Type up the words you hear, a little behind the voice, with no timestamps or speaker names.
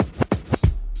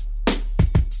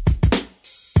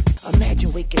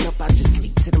ain't waking up, I just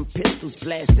sleep to them pistols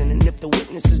blasting. And if the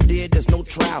witness is dead, there's no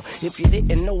trial. If you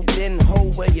didn't know then,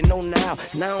 whole well you know now.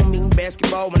 And I don't mean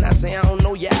basketball when I say I don't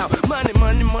know y'all. Money,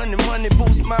 money, money, money,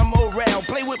 boost my morale.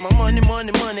 Play with my money,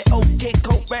 money, money, okay,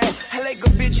 coke round. I like a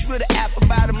bitch with an apple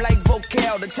bottom like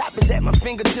vocal. The top is at my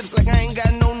fingertips like I ain't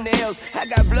got no nails. I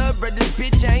got blood, but this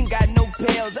bitch I ain't got no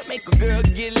pills. I make a girl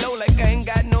get low like I ain't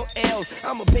got no L's.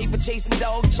 I'm a paper chasing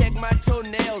dog, check my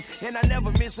toenails. And I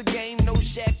never miss a game, no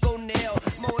Shaq O'Neal.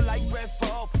 More like Brett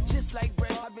Favre, just like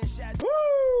Brett, I've been shot.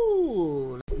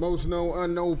 Woo! Most Known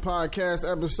Unknown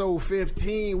Podcast, episode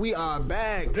 15. We are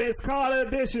back. Vince Carter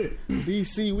edition.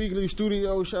 DC Weekly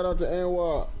Studio. Shout out to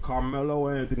Anwar. Carmelo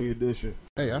Anthony edition.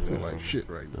 Hey, I feel like shit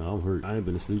right now. I'm hurt. I ain't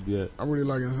been asleep yet. I'm really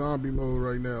like in zombie mode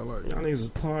right now. Like y'all niggas was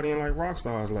partying like rock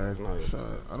stars last night.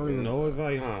 I don't even know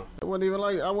advice, huh? It wasn't even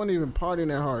like I wasn't even partying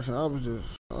that hard. So I was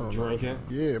just drinking.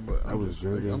 Yeah, but I was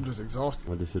drinking. Like, I'm just exhausted.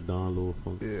 Went to Shadon Little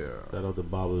Funk. Yeah. Shout out to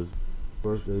Baba's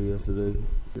birthday yesterday.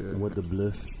 Yeah. Went to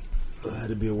Bliss. I had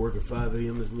to be at work at 5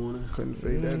 a.m. this morning. Couldn't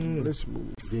fade that Bliss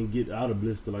move. Didn't get out of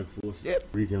Bliss till like 4.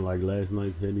 Yep. Freaking like last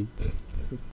night's Henny.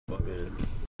 Fucking.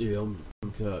 Yeah, I'm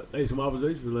tired. Hey, some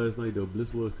observations for last night though.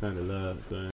 Bliss was kind of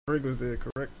live. Man. Drake was there,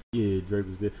 correct? Yeah, Drake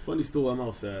was there. Funny story, I'm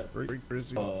outside. Drake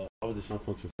busy. I was at Sean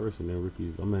Function first, and then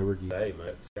Ricky, hey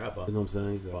man, Skypop. You know what I'm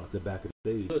saying? He's at the back of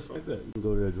the stage. Just like that. You can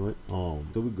go to that joint.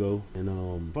 So we go,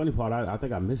 and funny part, I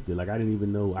think I missed it. Like I didn't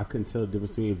even know. I couldn't tell the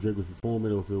difference between if Drake was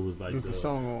performing or if it was like the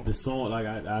song on. The song, like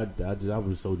I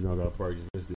was so drunk I probably just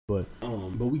missed it. But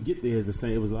we get there as the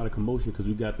same. It was a lot of commotion because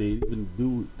we got there. Even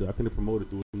dude, I think the promoter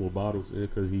threw more bottles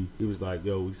because he was like,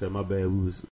 yo, he said, my bad. We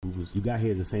was you got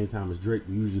here at the same time as Drake.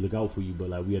 We usually look out for you, but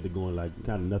like we had to go in like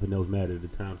kind of nothing else mattered at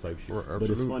the time type shit. Right, but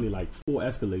it's funny, like 4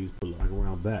 Escalades pull up like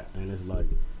around back, and it's like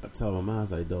I tell my mom, I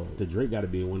was like, dog, the Drake got to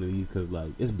be in one of these because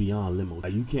like it's beyond limo.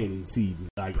 Like you can't even see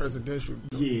like presidential.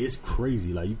 Yeah, it's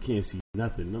crazy. Like you can't see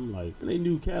nothing. And I'm like, and they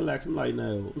new Cadillacs. I'm like,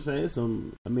 no, I'm saying it's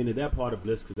some. I mean, at that part of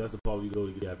Bliss, because that's the part we go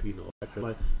to get IP and all that.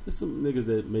 Like, there's some niggas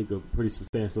that make a pretty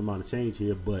substantial amount of change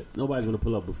here, but nobody's gonna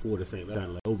pull up before the same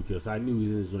time, like overkill. So I knew he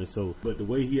was in his joint. So, but the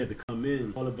way he had to come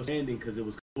in, all of us standing because it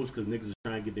was close because niggas was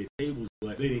trying to get their tables,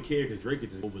 but they didn't care because Drake had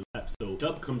just overlapped. So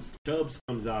Chubbs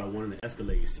comes out of one of the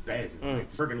Escalades, spazzing,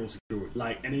 like freaking on security,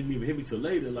 like, and it didn't even hit me till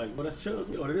later. Like, well, that's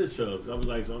Chubbs. Oh, it is Chubbs. I was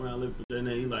like, so I'm not living for that. And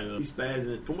then he like, he's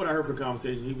spazzing. From what I heard from the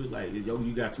conversation, he was like, yo,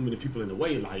 you got too many people in the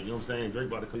way. Like, you know what I'm saying? Drake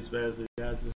about to come spazzing.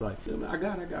 Guys just like, yeah, man, I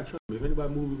got. Trust me. If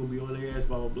anybody move, we gonna be on their ass,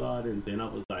 blah blah blah. And then I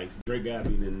was like, Drake got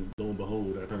me. And then lo and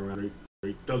behold, I turned around.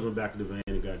 Drake throws him back to the van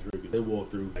and got Drake. They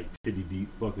walked through like 50 deep,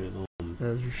 fucking.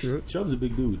 As you should. Chubb's a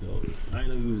big dude, though. I didn't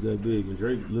know he was that big. And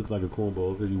Drake looks like a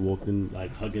cornball because he walked in,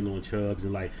 like, hugging on Chubbs.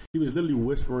 And, like, he was literally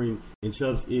whispering in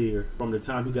Chubb's ear from the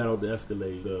time he got off the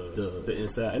Escalade, the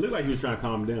inside. It looked like he was trying to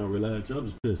calm him down, realize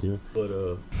Chubbs was pissed, you know?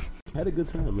 But, had a good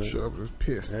time, man. Chubbs was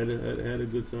pissed. Had a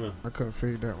good time. I couldn't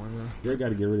fade that one, man. Drake got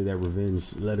to get rid of that revenge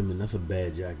Letterman. That's a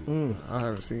bad jacket. I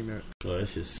haven't seen that. Oh, that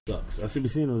shit sucks. I see be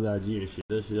seeing those IG and shit.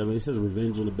 That shit. I mean, it says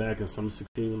revenge on the back and some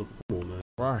 16 on the phone, man.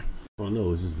 Why? Oh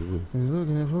no, it's just revenge. He's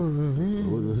looking for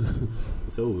revenge.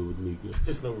 It's over with me.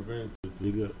 It's no revenge.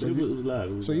 It was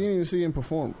live. So you didn't even see him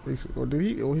perform, or did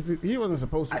he? Or he wasn't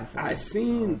supposed to perform. I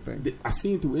seen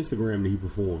through Instagram that he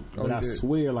performed, but I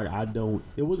swear, like I don't.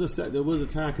 There was a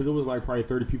time because it was like probably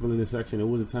 30 people in this section. There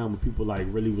was a time when people like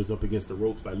really was up against the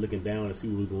ropes, like looking down to see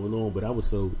what was going on. But I was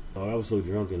so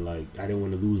drunk and like I didn't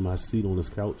want to lose my seat on this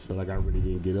couch, so like I really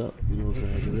didn't get up. You know what I'm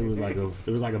saying? 'Cause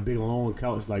it was like a big long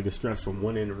couch, like the stretch from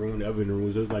one end of the room to the other end of the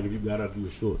room. So it's like if you got up, you were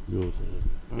short. You know what I'm saying?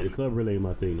 Yeah, the club really ain't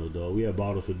my thing, though, dog. We had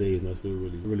bottles for days, and I still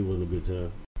really wasn't a good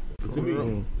time.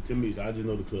 To me, so I just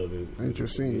know the club ain't your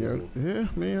scene, yeah,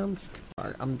 man.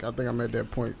 I think I'm at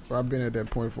that point. Well, I've been at that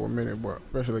point for a minute, but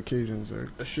special occasions,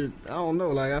 that shit. I don't know.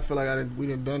 Like I feel like we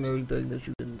done done everything that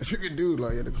you could do,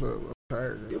 like at the club. I'm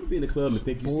tired. You ever be in the club and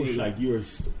think you see like you're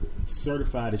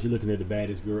certified that you're looking at the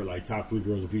baddest girl, like top 3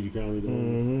 girls in PG County?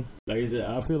 Mm-hmm. Like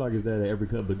I feel like it's that at every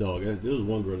club, but dog, there was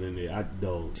one girl in there.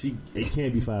 It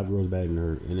can't be 5 girls back in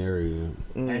the area,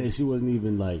 and she wasn't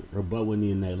even like her butt wasn't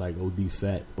even that like OD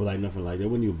fat or like nothing like that.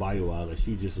 Wasn't even body wild. Like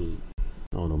she just was.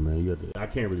 I don't know, man. I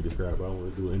can't really describe it. I don't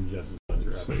want to do injustice.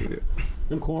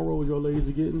 Them cornrows your ladies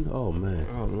are getting? Oh, man.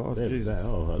 Oh, Lord Jesus.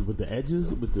 With the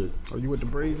edges? Are you with the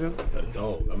braids, yeah?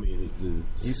 Oh, I mean, it's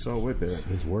just... You so with that.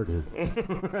 It's working.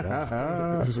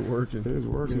 It's working. It's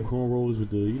working. Some cornrows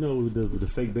with with the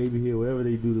fake baby hair, whatever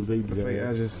they do, the baby the fake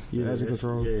edges. Yeah, edge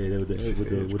control. Yeah,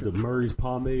 with the Murray's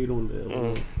pomade on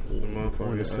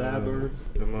the sideburns.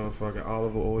 The motherfucking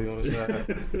olive oil on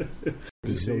the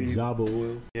side. Java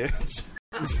oil. Yeah.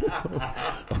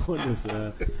 On this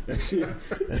side, that shit,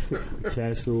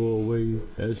 cash throw away.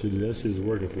 That shit is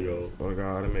working for y'all. Oh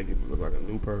God, it make you look like a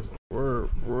new person. Word,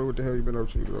 what the hell you been up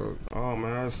to, dog? Oh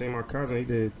man, I seen my cousin. He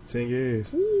did 10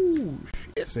 years. Ooh,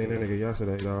 shit. Seen that nigga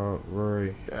yesterday, dog.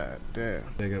 Very, God damn.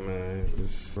 nigga, man,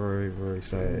 just very, very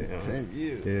sad. 10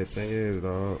 years. Yeah, 10 years,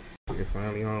 dog. Nigga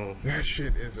finally home. That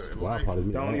shit is a life.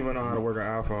 Don't even know how to work an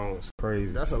iPhone. It's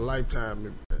crazy. That's a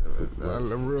lifetime, a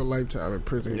real lifetime in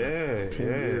prison. Yeah, 10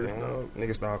 yeah. years, dog.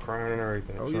 Nigga start crying and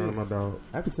everything. Oh, Shout out yeah. to my dog.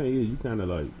 After 10 years, you kind of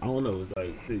like, I don't know, it's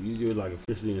like, you're like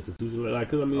officially institutional. Like,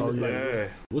 cause I mean, Oh, it's yeah.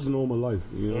 like, what's normal life?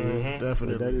 You know what I mean? Definitely.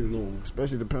 Like, that is normal.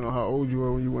 Especially depending on how old you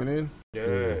were when you went in.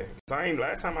 Yeah.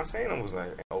 Last time I seen him was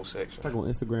like 06. Like on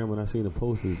Instagram when I seen the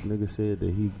post, this nigga said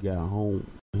that he got home.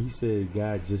 He said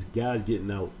guy's getting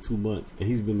out 2 months and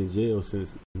he's been in jail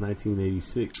since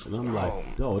 1986. And I'm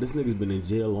like, dog, this nigga's been in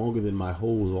jail longer than my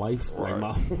whole life. Right. Like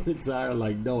my whole entire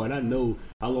dog. And I know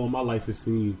how long my life has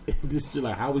seen. This shit,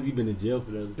 like, how has he been in jail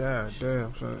for that? God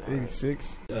damn, son.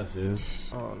 86. Yeah, shit.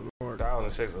 Oh, Lord.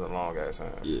 2006 is a long ass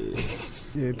time. Yeah.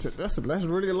 Yeah, that's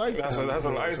really a lifetime. That's a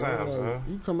lifetime, son.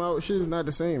 You come out, shit is not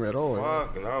the same at all.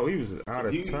 Fuck no, he was out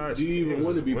of touch. Do you even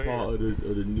want to be weird. part of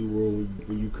the new world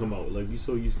when you come out? Like, you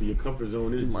so used to your comfort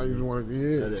zone. You might even want to,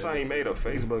 yeah. So he made a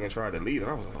Facebook and tried to delete it.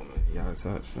 I was like, oh man, he out of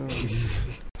touch.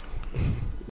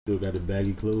 Still got the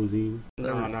baggy clothes in.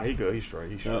 Nah, he good. He's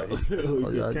straight. He's straight.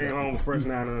 yeah, Came home fresh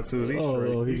 992.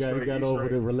 He's straight. He got over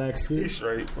the relaxed fit. He's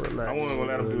straight. I wasn't gonna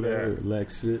let him do that.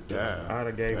 Relaxed shit. Yeah. I'd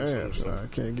have gave him some. I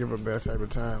can't give up that type of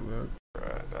time, man.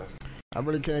 Right, I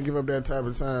really can't give up that type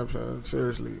of time, son.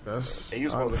 Seriously, he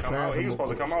was supposed to come out. He was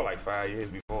supposed to come out like 5 years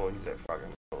before. He said, "Fucking."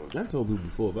 I told people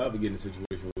before, if I ever get in a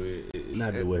situation where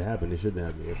not that what happened, it shouldn't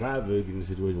happen. If I ever get in a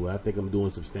situation where I think I'm doing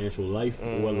substantial life,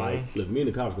 or like, look, me and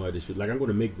the cops gonna have this shit. Like, I'm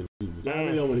gonna make them shoot me. I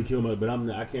really don't want to kill my, but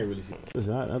I can't really see.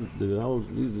 Listen, these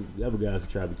are the other guys that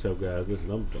try to be tough guys.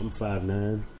 Listen, I'm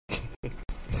 5'9".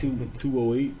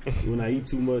 208. When I eat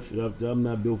too much, I'm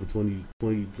not built for 20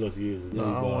 plus years. No,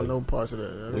 I don't want no parts of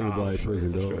that. Anybody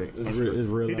prison, dog. It's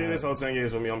real. He did this whole 10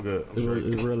 years with me. I'm good. I'm straight.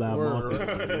 It's real loud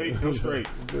monster. I'm straight.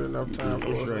 Good enough time for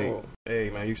I'm us straight. all.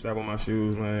 Hey man, you step on my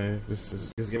shoes, man.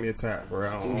 Just give me a tap, bro.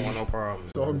 I don't want no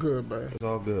problems. It's all good, man. It's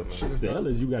all good, man. The hell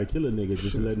is you gotta kill a nigga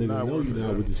just to let niggas know you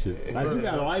down with this shit. Like, if you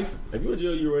got a life, if you in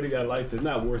jail, you already got life. It's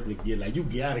not worse than get like you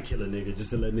gotta kill a nigga just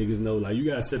to let niggas know. Like, you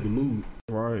gotta set the mood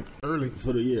Right. Early.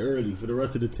 for the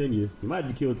rest of the tenure. You might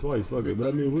be killed twice, fuck it. But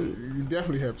I mean, You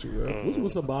definitely have to, yeah.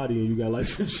 what's a body and you got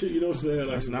life and shit? You know what I'm saying? Like,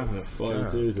 That's nothing.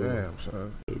 Damn,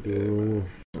 son.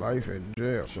 Life in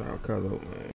jail. Shout out Cuzzo,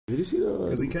 man. Did you see the?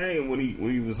 Cause he came when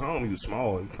he was home. He was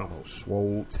small. He come home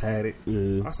swole, tatted.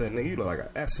 Yeah. I said, nigga, you look like an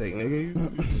essay, nigga.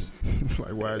 You just,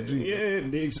 Like YG. yeah,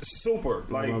 he's super,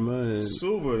 like my man.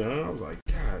 super. Man. I was like,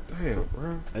 God damn,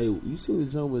 bro. Hey, you seen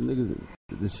the jump with niggas?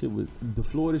 The shit with the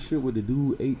Florida shit with the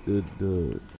dude ate the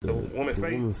woman face?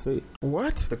 woman face.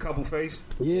 What? The couple face.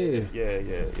 Yeah.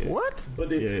 Yeah. What? But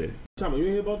they, Yeah. Tommy, you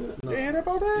hear about that? You hear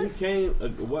about that? He came,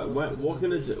 walked in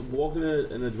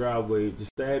the driveway,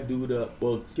 just stabbed dude up.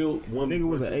 Well, killed one. Nigga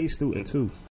was an A student too.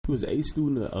 He was an A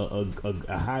student,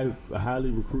 a highly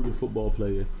recruited football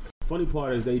player. Funny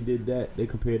part is they did that. They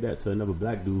compared that to another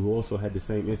black dude who also had the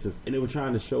same instance, and they were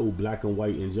trying to show black and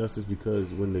white injustice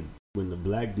because when the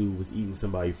black dude was eating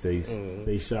somebody's face,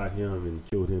 they shot him and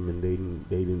killed him, and they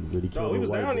didn't really kill him. No, we was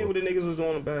down there with the niggas was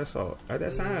doing the bad salt at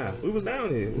that time. We was down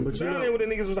there. We was down there with the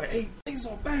niggas was like, hey, niggas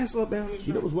on bad salt down there.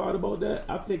 You know what's wild about that?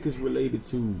 I think it's related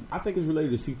to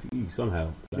CTE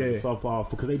somehow. Like, Yeah. so far,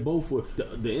 because they both were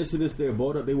the incidents they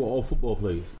brought up. They were all football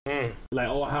players, like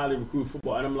all highly recruited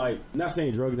football. And I'm like, not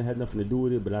saying drugs had nothing to do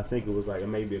with it, but I think it was like it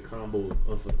may be a combo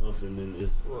of and then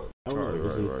it's. I don't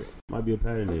know. Right. Might be a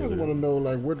pattern I there. just want to know,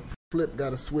 like, what flip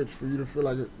got to switch for you to feel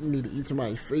like you need to eat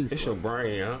somebody's face? It's your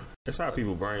brain, huh? That's how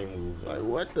people brain moves. Like,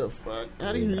 what the fuck?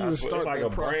 How do you even start It's like that a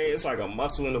process? brain. It's like a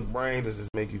muscle in the brain that just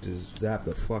make you just zap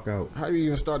the fuck out. How do you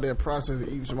even start that process of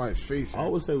eating somebody's face? I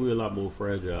always say we're a lot more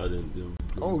fragile than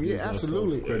Oh, we yeah, give ourselves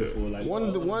absolutely. credit for. Like,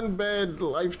 One bad,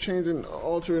 life-changing,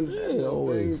 altering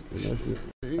always. thing. And that's it.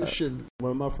 You should.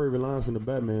 One of my favorite lines from the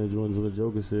Batman joints when the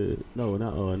Joker said, no,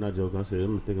 not Joker. I said,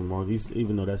 I'm thinking wrong.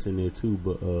 Even though that's in there too,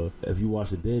 but if you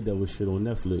watch the Daredevil shit on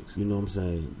Netflix, you know what I'm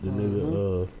saying? The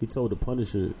nigga, he told the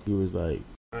Punisher, he was like,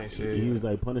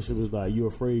 Punisher was like, you're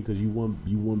afraid because you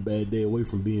one bad day away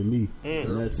from being me.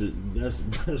 And that's real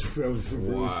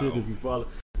shit if you follow.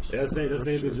 That's the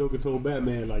same thing Joker told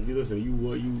Batman. Like, you listen,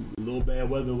 you a little bad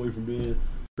weather away from being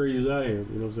crazy as I am. You know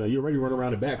what I'm saying? You already run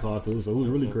around the back costume, so who's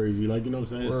really crazy? Like, you know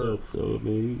what I'm saying? So I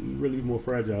mean, you really more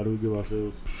fragile than we give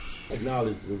ourselves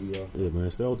acknowledge where we are. Yeah, man,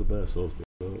 stay with the best, so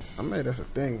I'm mad that's a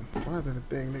thing. Why is that a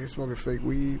thing? Niggas smoking fake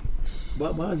weed.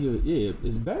 But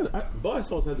it's bad. Bath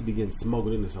salts have to be getting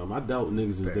smuggled into something. I doubt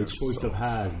niggas is their choice of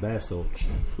high is bath salts.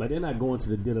 Like they're not going to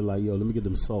the dealer like, yo, let me get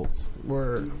them salts.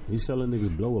 Word. He's selling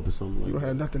niggas blow up or something like You don't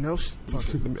have nothing else? Fuck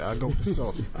it. I go with the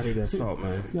salts. I need that salt,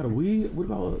 man. You got a weed? What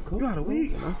about coke? You got a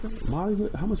weed? Molly,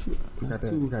 how much? I got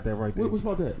that right there. What's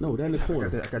about that? No, that in the corner.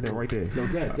 I got that right there. No,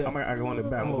 that. I go on the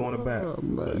back. I'm going on the back.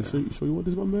 You sure you want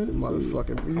this, my man?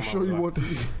 Motherfucking. You sure you want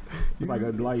this? It's like a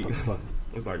light.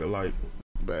 It's like a light.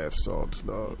 Bath salts,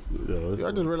 dog. Yeah,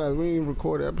 I just realized we didn't even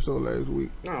record the episode last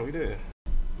week. No, we did.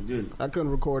 I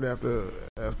couldn't record after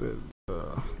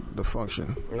the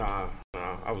function. Nah,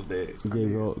 I was dead.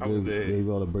 I was dead. Gave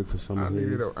all a break for summer. I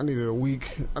needed a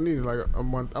week. I needed like a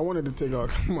month. I wanted to take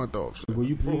like a month off. So. Were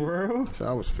you pleased? For real? So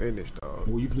I was finished, dog.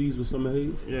 Were you pleased with Summer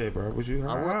Haze? Yeah, bro. What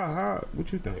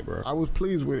you think, bro? I was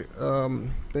pleased with it.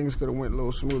 Things could have went a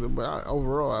little smoother, but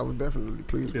overall, I was definitely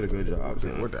pleased. You did a good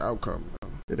job, with the outcome.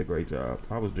 Did a great job.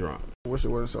 I was drunk. I wish it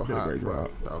wasn't so hot,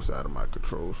 but outside of my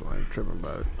control, so I ain't tripping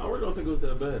about it. I really don't think it was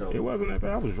that bad, though. It wasn't that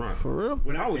bad. I was drunk. For real?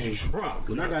 When I was drunk.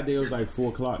 When I got there, it was like 4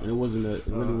 o'clock, and it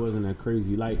really wasn't that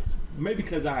crazy. Like, maybe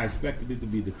because I expected it to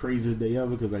be the craziest day ever,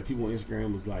 because like people on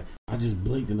Instagram was like, I just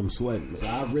blinked and I'm sweating. So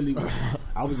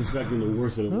I was expecting the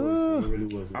worst of the worst, and it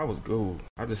really wasn't. I was cool.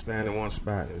 I just stand in one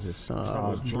spot and just I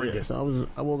was drinking. Yeah, so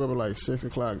I woke up at like 6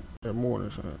 o'clock that morning.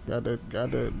 So got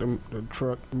the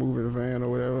truck, moving the van or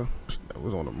whatever. I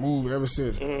was on the move ever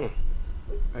since.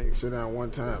 I ain't sit down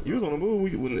one time. You was on the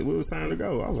move when it was time to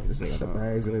go. I was like, this nigga got the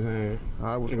bags in his hand.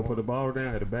 Nigga put the ball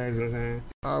down, had the bags in his hand.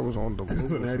 I was on the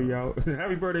move. Eddie out.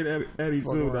 Happy birthday to Eddie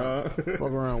too, dog. Fuck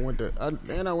around,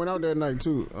 I went out that night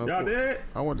too. Y'all did?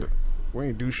 We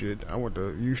ain't do shit. I went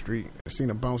to U Street. Seen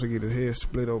a bouncer get his head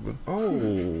split open.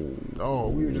 Oh,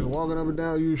 we were just walking up and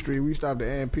down U Street. We stopped at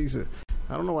Aunt Pizza.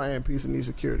 I don't know why Aunt Pizza needs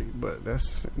security, but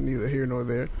that's neither here nor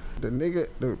there. The nigga,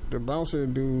 the bouncer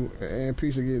dude at Aunt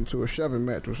Pizza get into a shoving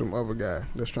match with some other guy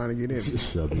that's trying to get in.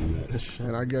 Shoving match.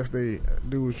 And I guess they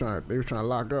were trying to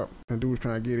lock up, and dude was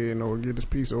trying to get in or get his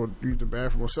piece or use the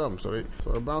bathroom or something. So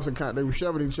the bouncer they were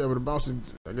shoving each other. The bouncer,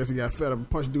 I guess he got fed up and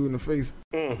punched dude in the face.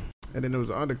 And then there was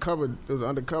an undercover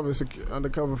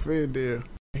fed there.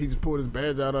 He just pulled his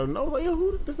badge out of it. And I was like,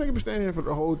 yo, this nigga been standing here for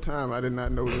the whole time. I did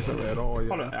not notice him at all.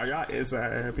 Hold on, are y'all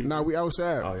inside? Nah, we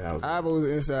outside. Oh, yeah, I was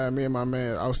inside, me and my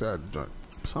man outside the joint.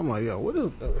 So I'm like, yo,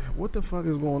 what the fuck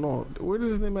is going on? Where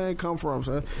does this man come from,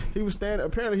 son? He was standing,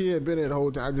 apparently he had been there the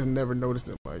whole time. I just never noticed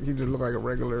him. Like, he just looked like a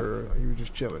regular, he was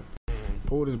just chilling.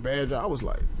 Pulled his badge out. I was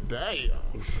like, damn,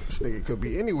 this nigga could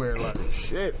be anywhere. Like,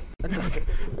 shit. I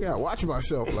gotta watch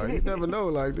myself. Like, you never know.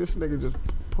 Like, this nigga just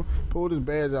pulled his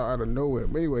badge out of nowhere.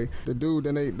 But anyway, the dude,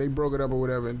 then they broke it up or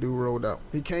whatever, and dude rolled out.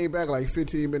 He came back like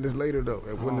 15 minutes later though.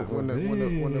 When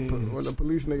the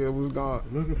police nigga was gone,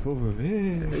 looking for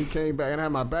revenge. He came back, and I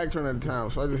had my back turned at the time,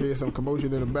 so I just hear some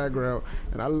commotion in the background,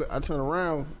 and I turn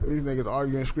around. These niggas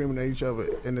arguing, screaming at each other,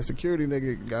 and the security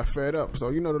nigga got fed up. So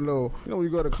you know when you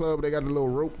go to the club, they got the little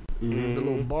rope, the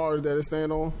little bars that it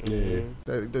stand on,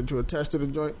 that you attach to the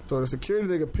joint. So the security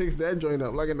nigga picks that joint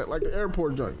up like the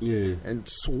airport joint, and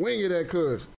swing it at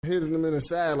Cuz, hitting him in the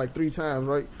side like 3 times,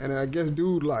 right? And then I guess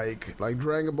dude like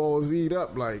Dragon Ball Z'd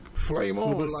up, like flame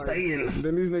on.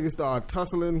 Then these niggas start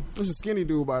tussling. This is a skinny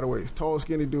dude, by the way, tall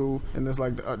skinny dude, and it's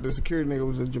like the security nigga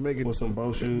was a Jamaican with some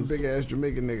bow shoes, big ass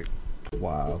Jamaican nigga.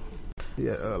 Wow.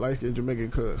 Yeah, light-skinned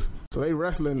Jamaican Cuz. So they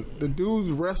wrestling. The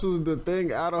dude wrestles the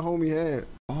thing out of homie hand.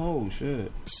 Oh,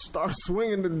 shit. Start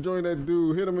swinging the joint at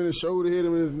dude. Hit him in the shoulder, hit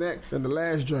him in his neck. Then the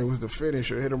last joint was the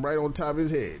finisher. Hit him right on top of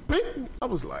his head. Bing! I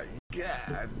was like,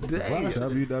 God damn.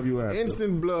 WWF.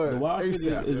 Instant blood. The wild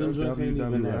shit is them joints ain't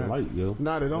even that light, yo.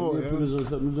 Not at all, yo.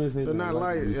 They're not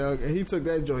light, yo. And he took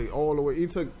that joint all the way. He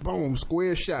took, boom,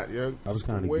 square shot, yo. I was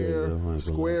kind of good,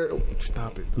 square.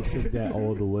 Stop it. He took that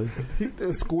all the way.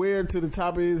 He squared to the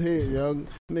top of his head, yo.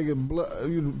 Nigga,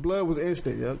 blood was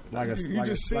instant, yo. Like a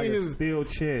steel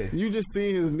chair. You just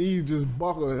see his knees just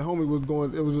buckle, and homie was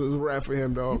going. It was a wrap for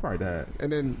him, dog. He probably died.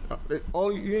 And then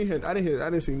I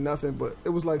didn't see nothing, but it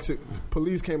was like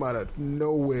police came out of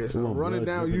nowhere, running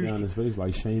down his face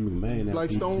like Shane McMahon, like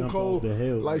Stone Cold,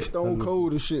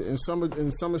 and shit in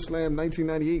SummerSlam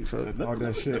 1998. So talk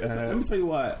that shit. Let me tell you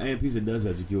why Aunt Pizza does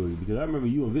have security, because I remember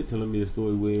you and Vic telling me a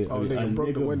story where a nigga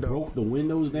broke the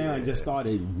windows down and just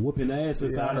started whooping ass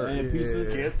inside of Aunt Pizza.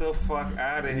 Get the fuck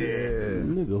out of here,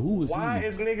 nigga. Who was why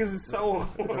is niggas so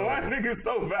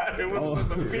bad? They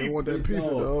want that pizza,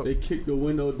 dog. They kicked the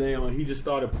window down and he just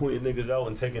started pointing niggas out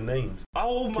and taking names.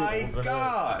 Oh my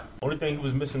god! Only thing he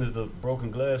was missing is the broken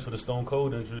glass for the Stone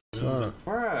Cold injury. Bruh,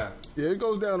 high. Yeah, it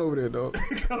goes down over there, though.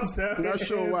 It goes down. I'm not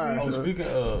sure why.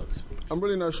 I'm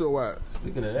really not sure why.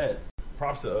 Speaking of that,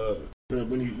 props to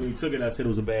when he took it, I said it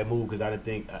was a bad move because I didn't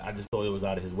think I just thought it was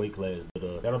out of his weight class.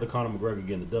 But that other Conor McGregor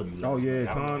getting the W. Oh yeah,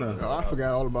 Conor. I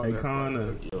forgot all about that.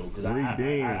 Conor. Because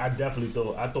I definitely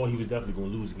thought he was definitely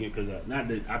going to lose again because not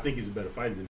that I think he's a better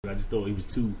fighter than. I just thought he was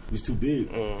too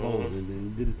big. And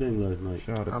then he did his thing last night.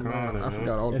 Shout out to Conor. I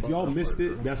forgot all if about y'all that missed fight,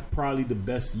 it, that's probably the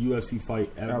best UFC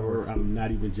fight ever. I'm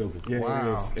not even joking. Yeah,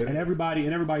 wow. It is.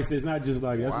 Everybody says it's not just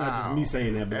like that's not just me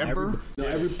saying that,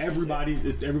 but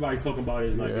everybody's talking about it.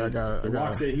 It's like The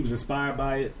Rock said he was inspired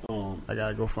by it. I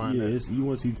gotta go find it. You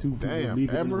want to see two people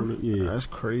leave ever? Yeah, that's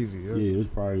crazy. Yeah, it was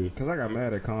probably because I got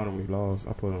mad at Conor when he lost.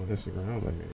 I put it on Instagram. I was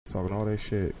like, man, he's talking all that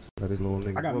shit. Let his little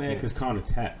nigga. I got mad because Conor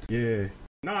tapped. Yeah.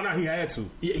 No, he had to.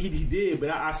 Yeah, he did,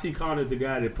 but I see Conor as the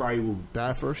guy that probably will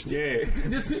die first. Yeah.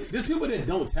 There's people that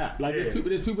don't tap. Like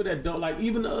there's people that don't like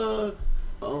even the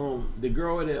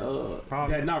girl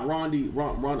that knocked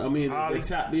Ronda. I mean, they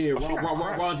tapped. Yeah,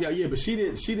 Ronda. Yeah, but she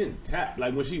didn't tap.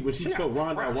 Like when she choked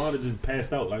Ronda just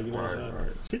passed out. Like you know what I'm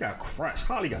saying? She got crushed.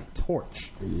 Holly got torched.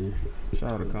 Yeah.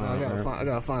 Shout out to Conor. I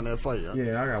gotta find that fight.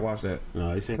 Yeah, I gotta watch that.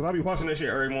 No, because I be watching that shit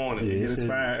every morning. Yeah, get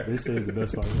inspired. They say it's the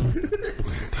best fight.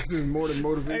 This is more than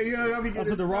motivation. Hey, yo, I be that's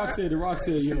what The Rock said. The Rock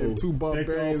said, two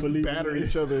barbarians batter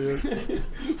each other.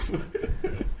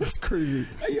 That's crazy.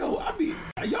 Hey, yo,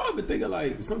 y'all ever think of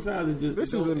like sometimes it just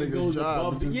this is a nigga's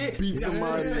job. Beat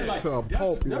somebody to a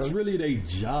pulp. That's really their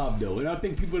job though, and I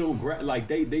think people don't like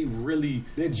they really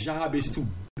their job is to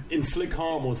inflict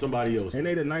harm on somebody else. And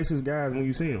they the nicest guys when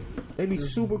you see them. They be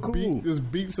super cool.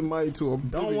 Just beat somebody to a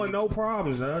don't want no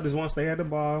problems. Just want to stay at the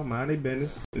bar, mind their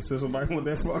business. Until somebody want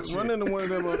that fuck shit. Run into one of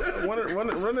them.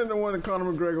 Run into one of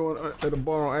Conor McGregor at the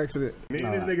bar on accident. Me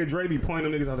and this nigga Dre be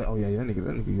pointing them niggas out there. Oh yeah, that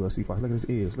nigga UFC fight. Look at his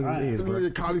ears. Look at his ears, bro.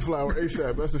 Look at cauliflower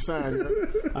ASAP. That's the sign.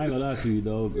 I ain't gonna lie to you,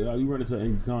 dog. You run into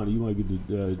Angry Conor, you might get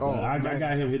the. I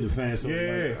got him hit the fan.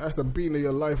 Yeah, that's the beating of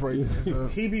your life right there.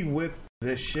 He be with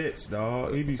the shits,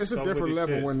 dog. He be it's so a different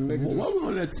level shits. when niggas just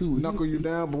on that too. Knuckle you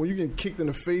down, but when you get kicked in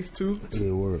the face too.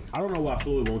 Yeah, word. I don't know why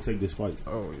Floyd won't take this fight.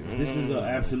 Oh yeah, this is an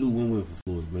absolute win-win for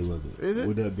Floyd Mayweather. Is it?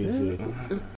 With that being said,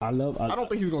 I don't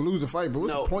think he's gonna lose the fight, but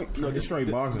what's the point? No, it's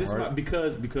straight boxing, right?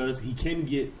 Because he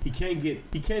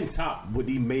can top what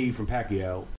he made from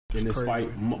Pacquiao in this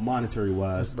fight, monetary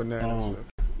wise. Bananas.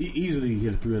 Easily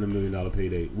hit a $300 million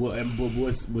payday. Well, but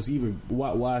what's even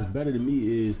why it's better to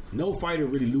me is no fighter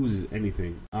really loses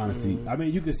anything. Honestly, I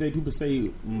mean, you can say people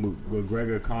say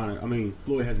McGregor, Conor. I mean,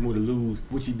 Floyd has more to lose,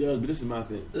 which he does. But this is my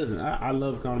thing. Listen, I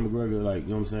love Conor McGregor. Like you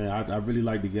know what I'm saying. I really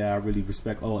like the guy. I really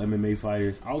respect all MMA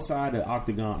fighters outside the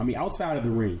octagon. I mean, outside of the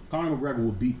ring, Conor McGregor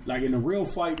will beat like in a real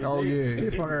fight.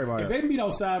 If they meet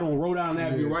outside on Rhode Island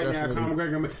Avenue right now, Conor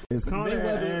McGregor. It's Conor and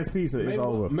Ass Pizza. It's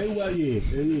over.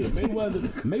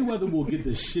 Mayweather will get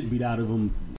the shit beat out of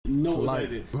him.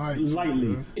 Lightly.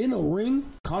 In a ring,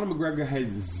 Conor McGregor has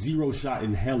zero shot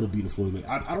in hell of beating Floyd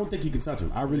Mayweather. I don't think he can touch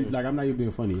him. I really I'm not even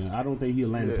being funny. I don't think he'll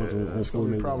land a punch on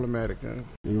Floyd Mayweather. Problematic. You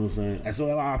know what I'm saying? And so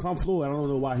if I'm Floyd, I don't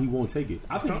know why he won't take it.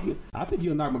 I think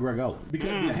he'll knock McGregor out because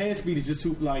the hand speed is just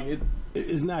too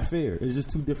it's not fair. It's just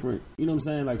too different. You know what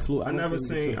I'm saying? Like Floyd. I never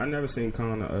seen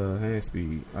Conor hand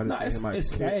speed.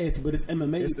 It's fast, but it's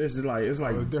MMA. It's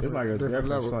like a different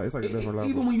level. It's like a different level.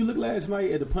 Even when you look last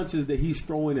night at the punches that he's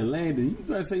throwing and landing, you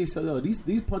try to say yourself,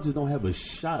 these punches don't have a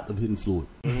shot of hitting Floyd.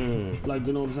 Like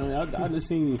you know what I'm saying? I just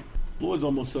seen Floyd's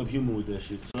almost subhuman with that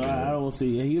shit. So I don't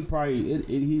see. And he'll probably get up.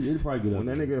 When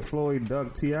that nigga Floyd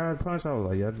ducked T.I. punch, I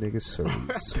was like, that nigga's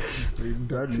serious.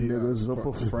 That nigga's a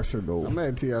professional. I'm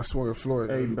mad T.I. swung at Floyd.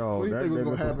 Hey, dog. What do you think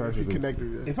was gonna happen if he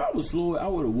connected? If I was Floyd, I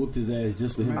would have whooped his ass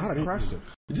just for him. I'd have crushed him.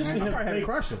 Just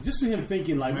for him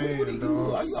thinking like, man, what are you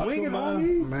doing? Swinging on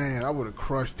me? Man, I would have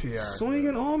crushed T.I.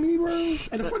 Swinging on me, bro?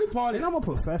 And the funny part is, I'm a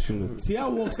professional. T.I.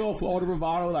 walks off with all the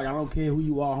bravado, like, I don't care who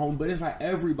you are, home, but it's like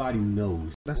everybody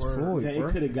knows. That's Floyd, it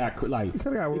could have got crazy. It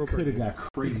could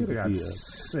have got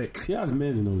sick. T.I.'s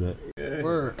men know that. Yeah.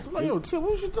 Word. Like, yo, Tim,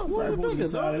 what you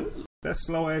thinking? That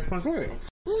slow ass punch.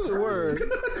 What's the word?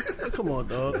 Come on,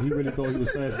 dog. He really thought he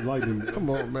was fast and lightning. Come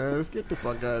on, man. Let's get the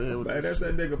fuck out of here. Man, that's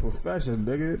that nigga profession,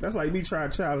 nigga. That's like me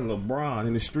trying to challenge LeBron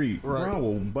in the street. Right. LeBron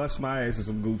will bust my ass in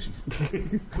some Gucci's.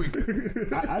 He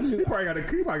probably got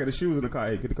the shoes in the car.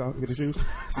 Hey, get the shoes.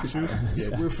 The shoes.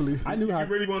 Yeah. Swiftly. I knew how you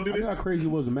really want to do this. I knew how crazy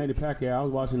it was with Manny Pacquiao. I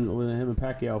was watching when him and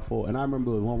Pacquiao fought, and I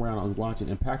remember one round I was watching,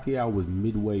 and Pacquiao was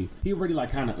midway. He already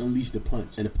like kind of unleashed the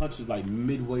punch, and the punch was like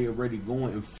midway already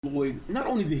going. And Floyd, not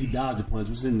only did he dodge the punch,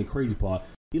 which is in the crazy part,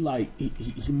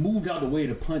 he moved out the way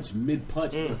to punch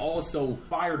mid-punch, but also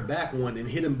fired back one and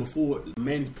hit him before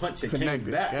Manny's punch had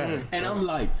came back. And I'm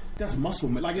like, that's muscle,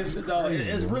 man. Like it's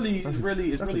really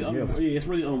unworldly.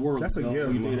 That's a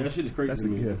gift, man. That shit is crazy. That's a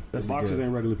gift. The boxers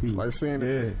ain't regular people. Like saying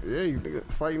that, you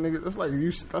fight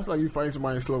niggas. That's like you fight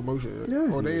somebody in slow motion,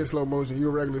 or they in slow motion. You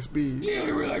regular speed. Yeah,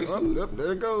 like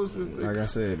there it goes. Like I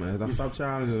said, man, don't stop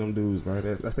challenging them dudes, bro.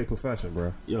 That's their profession,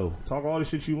 bro. Yo, talk all the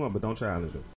shit you want, but don't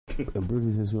challenge them. And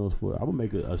briefly, since we're on sport, I'm gonna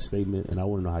make a statement, and I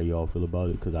want to know how y'all feel about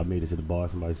it because I made this at the bar.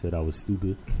 Somebody said I was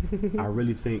stupid. I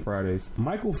really think Fridays.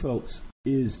 Michael Phelps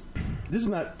is. This is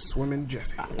not swimming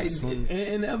Jesse.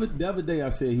 And the other day I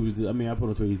said he was. I put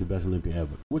on Twitter he's the best Olympian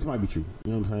ever, which might be true.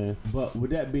 You know what I'm saying? But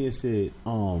with that being said,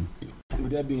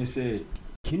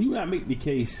 can you not make the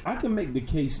case? I can make the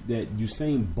case that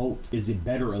Usain Bolt is a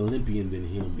better Olympian than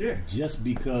him, just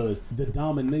because the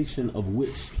domination of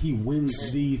which he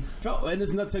wins these. And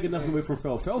it's not taking nothing away from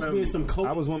Phelps. Phelps being some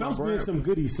Phelps being some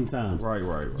goodies sometimes. Right.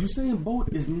 Usain Bolt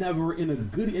is never in a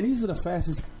goodie, and these are the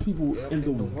fastest people in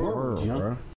the world,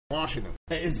 bro. Washington.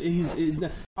 He's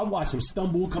not, I watch him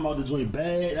stumble, come out the joint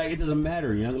bad. Like it doesn't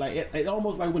matter, you know. Like it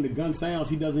almost like when the gun sounds,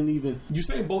 he doesn't even.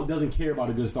 Usain Bolt doesn't care about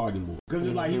a good start anymore because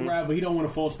it's like he don't want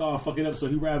to false start and fuck it up, so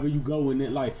he rather you go and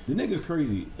then like the nigga's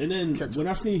crazy. And then when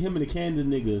I see him and the Canada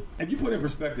nigga, if you put it in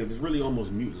perspective, it's really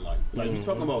almost mutant like. Like you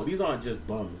talking about these aren't just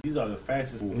bums; these are the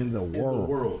fastest in the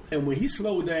world. And when he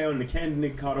slowed down, the Canada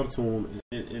nigga caught up to him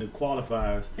in the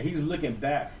qualifiers, and he's looking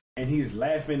back. And he's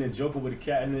laughing and joking with the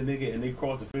cat and the nigga, and they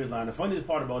cross the finish line. The funniest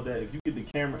part about that, if you get the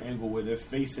camera angle where they're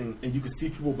facing and you can see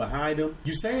people behind them,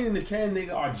 Usain and this cat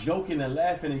nigga are joking and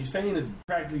laughing, and Usain is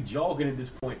practically jogging at this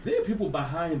point. There are people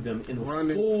behind them in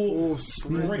full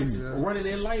sprint, running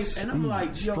their life, and I'm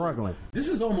like, yo, struggling. This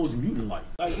is almost mutant-like.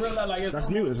 Like real life, like that's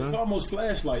mutant. It's almost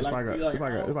Flashlight. It's like an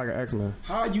X-Men.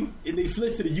 How are you? And they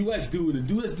flick to the U.S. dude. The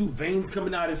dude, veins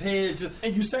coming out his head,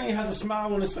 and Usain has a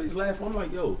smile on his face, laughing. I'm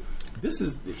like, yo. This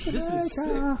is sick.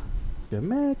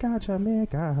 Jamaica.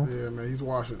 Yeah, man, he's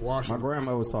washing. My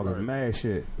grandma was talking mad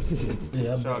shit.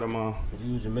 Yeah, shout out to mom.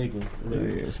 He was Jamaican.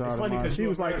 Yeah, shout out to mom. She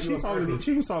was talking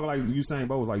like Usain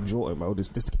Bolt was like Jordan, bro.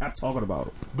 Just kept talking about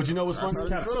him. But you know what's funny?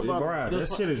 That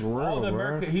shit is real,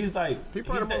 bro. He's like he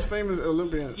probably the most famous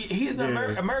Olympian. He's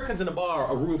the Americans in the bar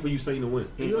are rooting for Usain to win.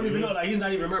 You don't even know, like he's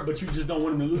not even American, but you just don't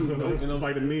want him to lose. You know? It's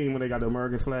like the meme when they got the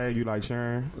American flag, you like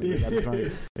sharing. They got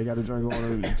the drink on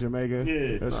in Jamaica.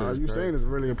 Yeah, Usain is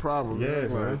really a problem. Yeah,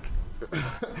 man.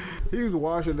 He was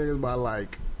washing niggas by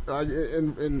like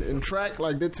in track,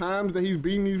 like the times that he's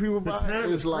beating these people by. The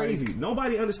time is crazy. Like,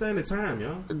 nobody understand the time,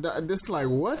 yo. This like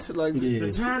what? Like the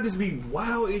time just be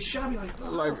wild. It should be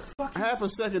like half a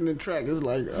second in track is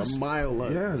like a mile.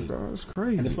 Like yes, dog. It's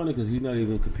crazy. And it's funny because he's not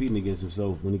even competing against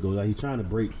himself when he goes out. He's trying to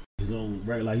break his own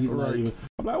record. Like he's not even.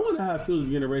 I'm like, I wonder how it feels to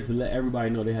be in a race to let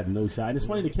everybody know they have no shot. And it's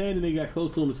funny the Canada they got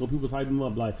close to him, so people was hyping him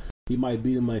up like. He might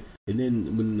beat him, like, and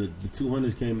then when the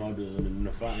 200s came out,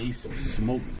 the fight, he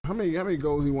smoked. How many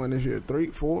goals he won this year? 3,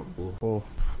 4? 4.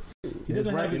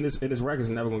 His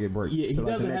record's never gonna get break. Yeah, he so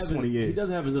doesn't like the next have 20 years. He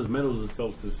doesn't have as much medals as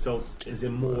Phelps. Phelps is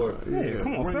in more.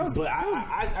 Come on, Phelps. But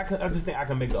I just think I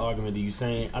can make the argument that you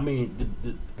saying. We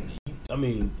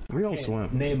don't swim.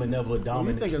 Name another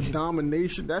dominant. You think of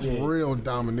domination? That's real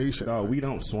domination. No, we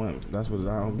don't swim. That's what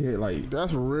I don't get. Like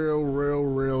that's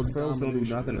real. Phelps don't do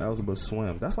nothing else but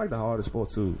swim. That's like the hardest sport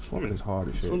too. Swimming is hard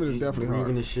as shit. Swimming is definitely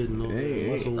hard. This shit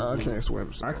I can't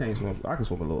swim. I can't swim. I can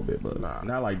swim a little bit, but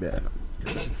not like that.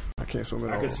 I can't swim at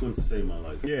all. I can swim to save my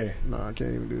life. Yeah. No, I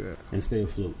can't even do that. And stay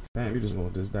afloat. Damn, you just gonna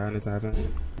die in the Titanic?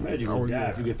 Imagine you gonna die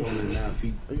if you get thrown in 9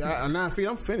 feet. Yeah, 9 feet,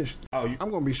 I'm finished. Oh,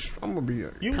 I'm gonna be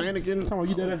panicking. Talking about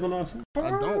you dead ass on us? I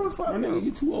don't. My nigga,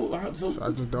 you too old. I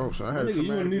just don't. So I had you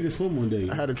gonna need to swim one day.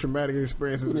 I had a traumatic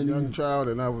experience as a young child,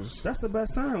 and I was. That's the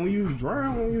best time when you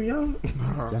drown when you're young.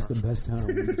 That's the best time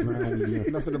when you drown when you're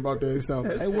young. Nothing about that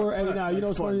sounds. Hey, now you know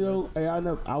what's funny though? Hey, I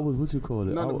was what you call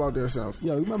it? Nothing about that sounds.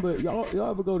 Yo, remember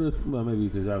y'all ever go to? Well, maybe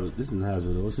because this is in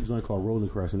Hinesville. It's a joint called Rolling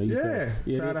Crest, and they used to,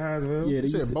 shout out Hinesville. Yeah, they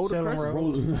said Boulder Crest.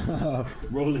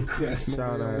 Rolling Crest.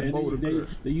 Shout out.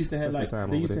 They used to have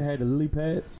the lily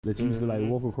pads that you used to like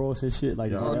walk across and shit.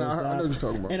 Like I know what you're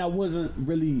talking about. And I wasn't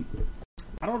really.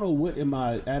 I don't know what in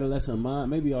my adolescent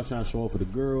mind. Maybe I was trying to show off for the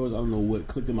girls. I don't know what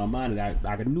clicked in my mind that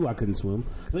I knew I couldn't swim.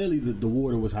 Clearly, the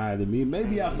water was higher than me.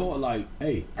 Maybe I thought like,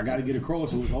 hey, I got to get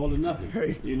across. It was all or nothing.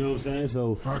 Hey, you know what I'm saying?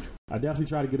 So fuck. I definitely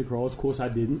tried to get across. Of course, I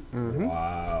didn't. Mm-hmm.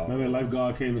 Wow. Remember,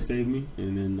 lifeguard came and saved me,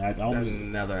 and then I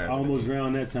almost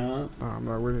drowned that time. I'm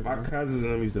not with it. My cousins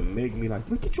and them used to make me like,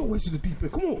 get your waist to the deep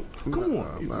end. Come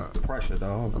on. Pressure,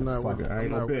 dog. I'm not fuck with it. I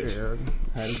ain't no bitch.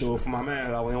 Had to do it for my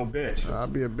man. I ain't no bitch. I'll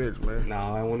be a bitch, man.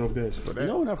 Nah, I ain't want no bitch. You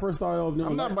know when I first started off,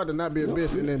 I'm not about to not be a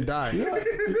bitch and then die.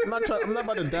 I'm not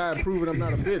about to die proving I'm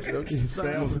not a bitch.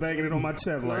 I was banging it on my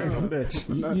chest like I'm a bitch.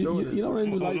 You know what I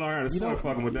mean? I'm learning to swim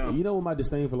fucking with them. You know what my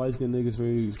disdain for light skinned niggas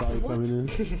really started coming in?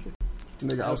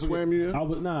 Nigga, I swam you. I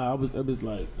was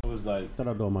like, shout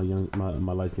out to all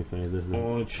my light skinned fans listening.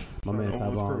 Orange. My man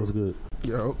Taiwan was good.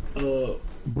 Yo.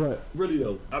 But really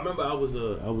though, I remember I was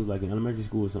like in elementary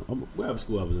school or something. Whatever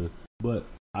school I was in, but.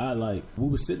 We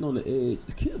were sitting on the edge.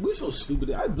 We're so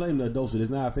stupid. I blame the adults for this.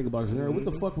 Now I think about it. What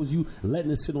the fuck was you letting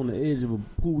us sit on the edge of a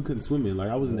pool we couldn't swim in? Like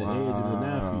I was in the edge of the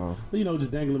 9 feet. You know,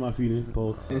 just dangling my feet in.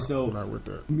 Pole. And so,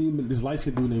 me and this light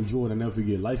skinned dude named Jordan, I never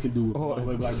forget. Light skinned dude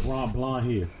with like blonde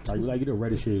hair. Like you know,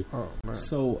 reddish hair. Oh, man.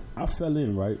 So I fell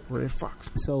in, right? Red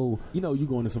Fox. So, you know, you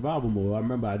go into survival mode. I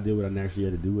remember I did what I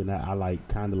naturally had to do, and I like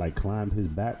kind of like climbed his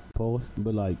back post.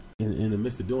 But like in the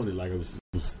midst of doing it, like I was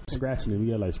scratching him.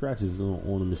 We had like scratches on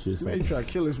him and shit. So. Man, you try to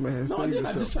kill this man. No, I didn't.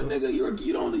 I just try, nigga. You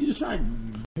just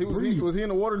trying to breathe. Was he in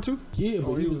the water too? Yeah,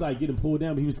 but he was like getting pulled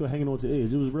down, but he was still hanging on to the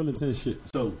edge. It was real intense shit.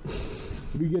 So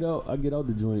we get out. I get out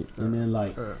the joint, and then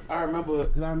like I remember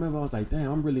I was like,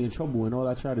 damn, I'm really in trouble, and all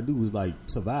I tried to do was like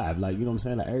survive. Like you know what I'm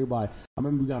saying? Like everybody. I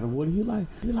remember we got in the water. He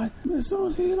like, Miss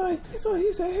Jones. He said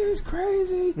he's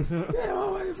crazy. Get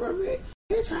away from me.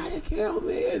 He tried to kill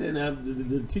me. And then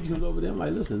the teacher comes over there. I'm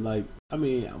like, listen, like, I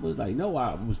mean, I was like, no,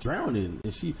 I was drowning.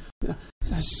 And she said,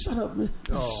 shut up, man.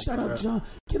 Shut up, John.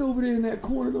 Get over there in that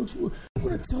corner. Don't you? I'm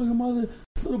going to tell your mother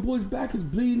this little boy's back is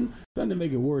bleeding. Trying to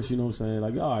make it worse, you know what I'm saying?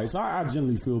 Like, all right. So I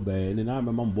generally feel bad. And then I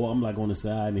remember I'm like on the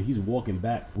side, and he's walking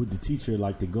back with the teacher,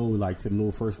 like to go like to the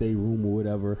little first aid room or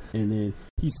whatever. And then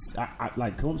I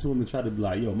like come up to him and try to be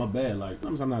like, yo, my bad. Like,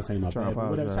 I'm not saying my bad, but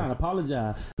whatever, trying to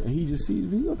apologize. And he just sees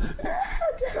me, he goes,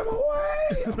 get him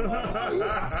away! I'm like, you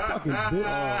fucking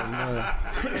bitch.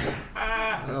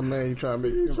 Oh man, you trying to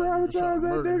make you traumatize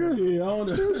that nigga? Yeah, I don't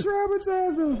know. You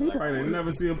traumatize him. He probably didn't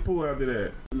never see a pool after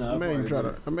that. Nah, man,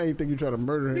 you think you try to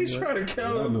murder him? He's trying to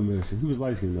kill him. He was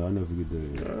light skinned though. I never forget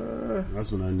that.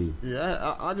 That's what I need.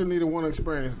 Yeah, I just needed one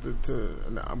experience to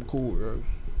I'm cool.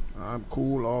 I'm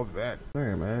cool off that.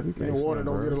 Man, the water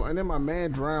don't get along. And then my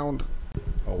man drowned.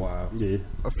 Oh wow! Yeah,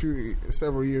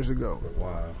 several years ago.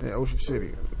 Wow! In Ocean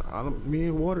City. Me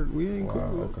and water, we ain't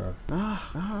cool. Okay. Nah,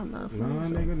 I'm not. Nah,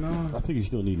 nigga, no. I think you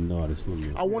still need to know how to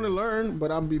swim. I want to learn,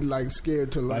 but I'll be like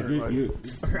scared to learn. I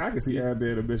can see Ab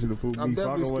being a bitch in the pool. I'm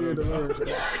definitely scared to learn.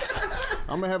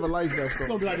 I'm gonna have a life vest on.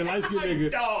 So be like a light skinned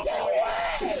nigga.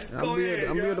 I'm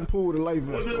be at the pool with a life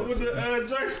vest on. With the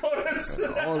drinks on us.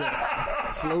 All the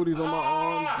floaties on my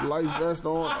arm, life vest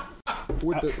on,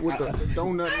 with the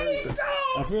donut.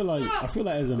 I feel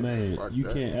like as a man, you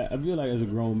can't. I feel like as a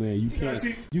grown man, you can't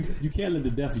let the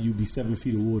death of you be 7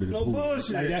 feet of water. No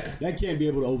bullshit. Like that can't be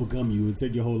able to overcome you and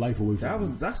take your whole life away from you.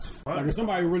 That's fun. Like if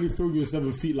somebody really threw you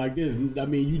 7 feet like this, I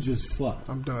mean, you just fucked.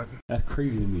 I'm done. That's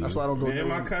crazy to me. That's why I don't go. Me and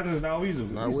my cousins now, we used to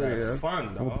have fun.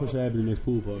 I'm gonna push Abby in this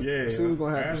pool party. Yeah, see what's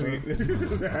gonna happen.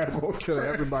 Kill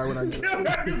everybody when I get. Kill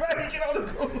everybody. Get on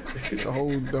the pool.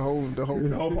 The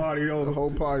whole party. The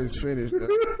whole party's finished.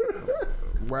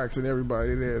 Waxing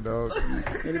everybody there, dog.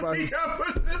 Anybody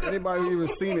who even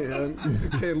seen it,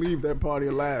 can't leave that party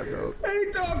alive, dog.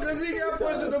 Hey, dog, because he got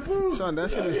pushed in the pool. Son,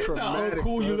 that shit is traumatic. How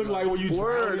cool you look like when you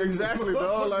Word, exactly,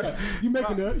 dog. Like you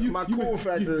making my cool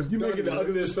factor is you making the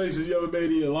ugliest faces you ever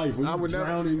made in your life. When I would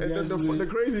never. The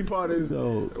crazy part is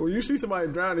when you see somebody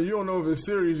drowning, you don't know if it's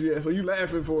serious yet, so you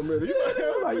laughing for a minute. You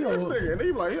like, yo, this nigga, and they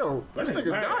be like, yo, this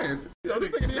nigga dying. Yo, this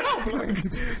nigga need help. Like,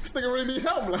 this nigga really need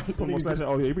help. Like,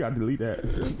 oh yeah, we gotta delete that.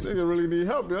 This nigga really need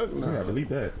help, yo. We gotta delete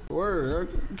that. Word,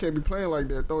 you can't be playing like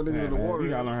that. Throw niggas in the water. We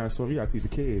gotta learn how to swim. We gotta teach the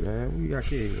kids, man. We got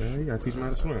kids, man. We gotta teach them how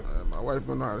to swim. My wife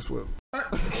gonna know how to swim. I'm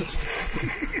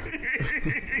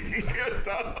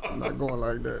not going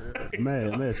like that.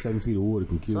 Man, 7 feet of water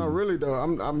can kill you. No, really though. I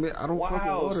don't fuck with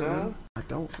water, son. man. I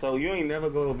don't. So you ain't never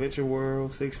go Adventure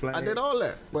World, Six Flags? I did all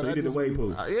that. But so you did the wave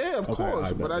pool? Yeah, of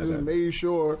course. But I just made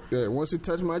sure that once it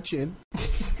touched my chin,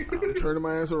 I'm turning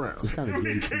my ass around. It's kind of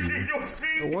gay to you.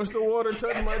 And once the water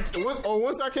touched my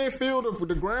once I can't feel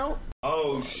the ground.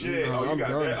 Oh shit! You got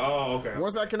done. that? Oh, okay.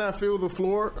 Once I cannot feel the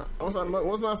floor,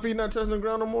 once my feet not touching the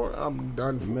ground no more, I'm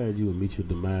done. Imagine you would meet your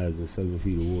demise in 7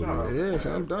 feet of water. Yeah,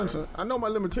 son, I'm done, son. I know my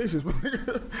limitations.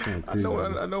 I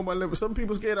know my limits. Some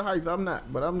people scared of heights. I'm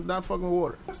not, but I'm not fucking with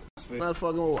water. Not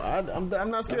fucking.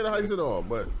 I'm not scared of heights at all,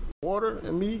 but water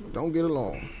and me don't get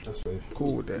along. That's fair.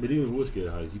 Cool with that. But even with scared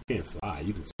of heights, you can't fly.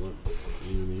 You can swim.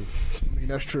 You know what I mean? I mean,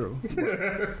 that's true.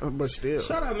 But still.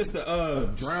 Shout out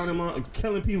Mr. Drowning,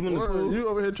 killing people in the pool. You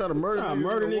over here trying to murder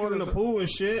niggas in the pool and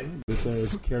shit.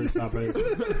 Because carrot top ain't.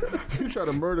 You try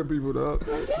to murder people, dog.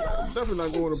 Definitely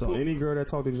not going to So pool. any girl that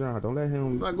talk to John, don't let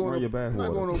him run your bath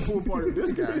Not going to a pool party with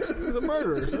this guy. He's a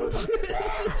murderer.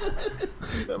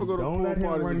 Never go to Don't a pool let him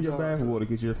party run with your John. bath water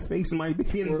because your face might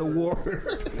be in the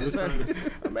water.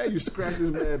 I'm mad you scratched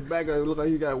this man back. It looked like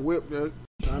he got whipped.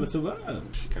 Trying to survive.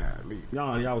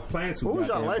 Golly. Y'all was playing too What was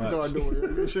y'all goddamn lifeguard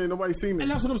much. doing? Shit, ain't nobody seen And it.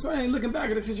 that's what I'm saying. Looking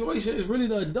back at the situation, it's really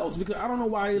the adults because I don't know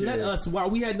why they let us. Why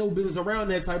we had no business around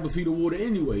that type of feet of water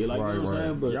anyway. Like Right, you know what I'm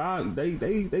saying?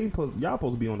 But y'all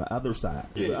supposed to be on the other side.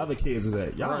 Where the other kids was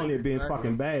at. Y'all on there being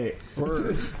fucking bad.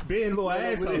 Being little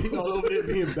assholes. He all over there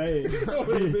being bad.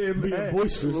 Over there being bad.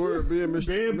 boisterous. Word,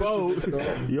 being bold.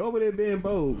 You over there being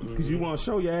bold because you want to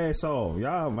show your ass off.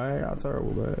 Y'all, man, y'all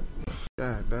terrible, man.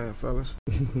 God damn, fellas.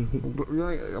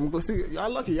 I'm glad. See,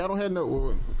 y'all lucky. Y'all don't have no.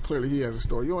 Well, clearly, he has a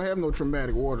story. You don't have no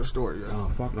traumatic water story. Yet. Oh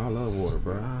fuck! No, I love water,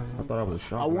 bro. I thought I was a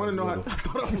shark. I want to know how. I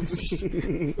thought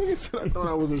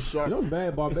I was a shark. You know what's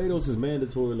bad? Barbados is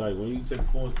mandatory. Like when you take a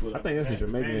phone school, I think that's a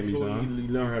Jamaican in me, son.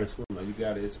 You learn how to swim. Like you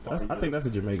got it. I think that's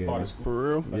a Jamaican in me. For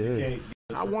real? Like, you Yeah. can't,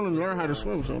 I want to learn how to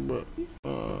swim, son, but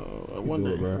one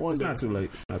day, It's not too late.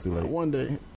 It's not too late. one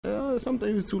day. Some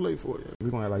things is too late for you. We're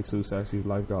gonna have like 2 sexy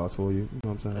lifeguards for you. You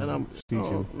know what I'm saying? And I'm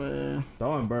teach you. man,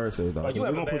 Don't embarrass us, though. like you We're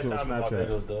have a gonna put bad you on time in Snapchat.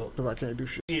 Barbados, though. if I can't do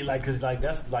shit. Yeah, like because like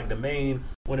that's like the main.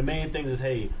 One of the main things is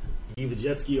hey. You leave a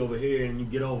jet ski over here and you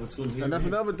get over swim here. And that's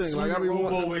another thing. Like I be rope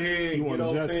wanting, over here. You want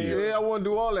a jet ski? yeah, I want to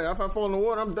do all that. If I fall in the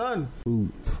water, I'm done. Food.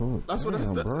 Fuck. That's what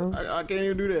that's. bro. I can't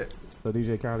even do that. So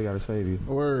DJ Khaled gotta save you.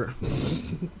 Word.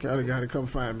 Gotta come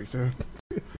find me, sir.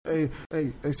 Hey,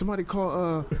 somebody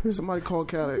call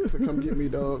Cali to come get me,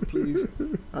 dog, please.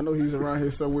 I know he's around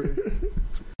here somewhere.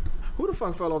 Who the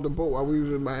fuck fell off the boat while we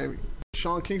was in Miami?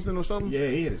 Sean Kingston or something? Yeah,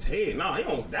 he hit his head. Nah, he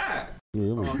almost died. Yeah, he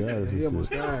almost died. He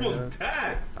almost He died. almost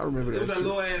died. I remember It was that. that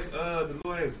shit. the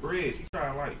little ass bridge. He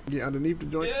tried like, Yeah, underneath the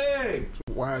joint. yeah,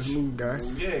 Wise move, guy.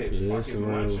 it's fucking a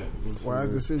real- luncheon. Wise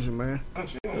decision, man.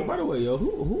 By the way, yo,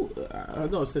 who? I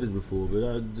know I've said this before, but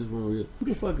I just want to. Who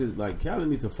the fuck is like? Callan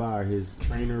needs to fire his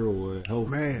trainer or health.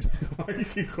 Man, Why you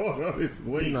keep calling out his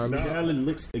weight? No, no. Callan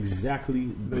looks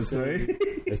exactly the same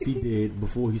as he did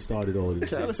before he started all this.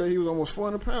 Cali said he was almost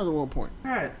 400 pounds at one point.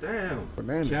 God damn.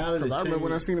 Bananas. Callan 'Cause is I remember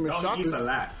when I seen him in No, Shoppers. he's a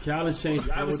lot. Callan's changed.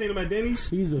 I haven't seen him at Denny's.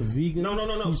 He's a vegan. No.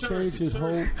 He's Seriously, changed his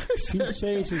whole. He's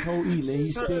changed his whole eating, and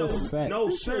he's still fat. No,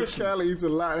 He said seriously. Cali eats a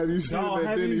lot. Have you seen Dog, him at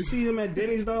have you Denny's? seen him at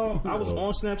Denny's, dog? I was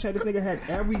on Snapchat. This nigga had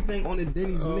everything on the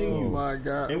Denny's Oh menu. my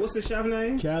god. And what's the chef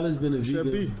name? Callan's been a Chef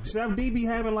vegan. D. Chef D be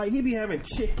having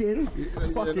chicken,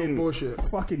 fucking no bullshit.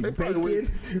 fucking They probably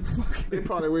bacon, They fucking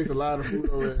probably waste a lot of food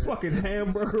over there. fucking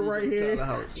hamburger right here.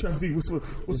 House. Chef D,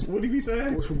 what did he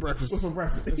say? What's for breakfast? What's for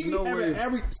breakfast? There's He be no having way.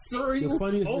 every cereal, The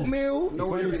funniest- oatmeal, No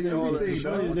way everything. they all that. The Everything,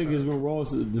 funniest dog. thing is when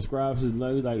Ross describes his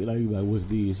like what's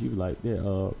these? You be like, yeah,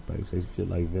 like say some shit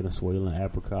like Venezuelan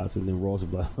apricots, and then Ross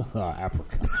would be like,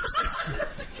 apricots.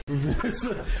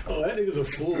 Oh, that nigga's a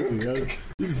fool, yo. That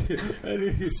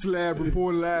nigga- Slab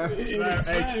report live.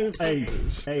 Hey,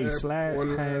 Slab, What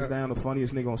hands live? down the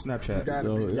funniest nigga on Snapchat. Gotta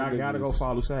Yo, be. Y'all gotta go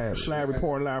follow Slab. Slab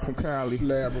reporting live from Cali.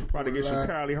 Slab report About to get some live.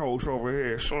 Cali hoes over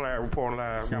here. Slab reporting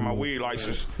live. Got my weed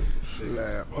license.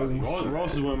 Slab.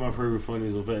 Ross is one of my favorite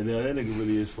funnies. That nigga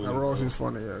really is funny. Now, Ross is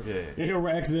funny, yeah. Yeah. And he'll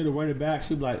accidentally run it back.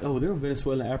 She'd be like, "Oh, they're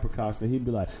Venezuelan apricots," and he'd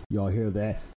be like, "Y'all hear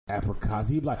that? Apricots."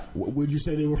 He'd be like, "Where'd you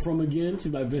say they were from again?"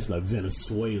 She'd be like,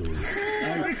 Venezuela.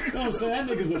 Like, you know what I'm saying?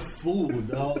 That nigga's a fool,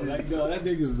 dog. Like, no, that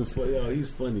nigga's the fool. Yo, he's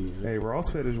funny. Man. Hey, Ross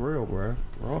Fit is real, bro.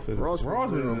 Ross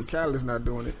is Cali's not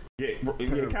doing it.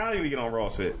 yeah. Cali need to get on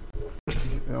Ross Fit.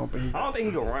 I don't think I don't think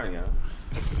he can run, yo.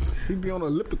 he'd be on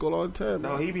elliptical all the time.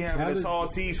 No, he be having the tall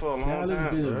tees for a long Callan's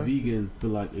time. been bro. a vegan for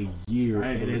like a year I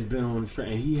ain't and believe has been on the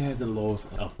train, and he hasn't lost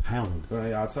a pound.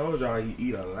 But I told y'all he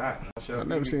eat a lot. I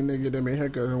never seen a nigga get that many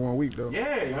haircuts in 1 week, though.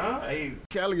 Yeah, huh? Hey,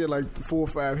 Cali get like 4 or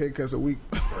 5 haircuts a week.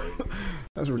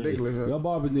 That's ridiculous. Y'all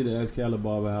barbers need to ask Cali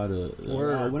Barber how to.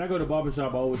 Word. When I go to the barber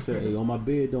shop, I always say, hey, on my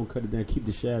bed, don't cut it down, keep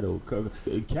the shadow.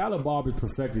 Cali Barber's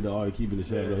perfected the art of keeping the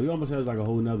shadow. He almost has like a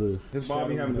whole nother. his barber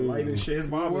be having the shadow light and shit.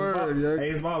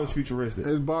 His barber's futuristic.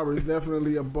 His barber is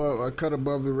definitely a cut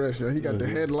above the rest. Yeah. He got the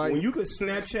headlight. When you can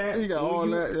Snapchat, He got all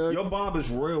that, yeah. Your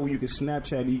barber's real when you can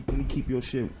Snapchat. He keep your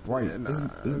shit right. Yeah, nah.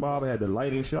 This barber had the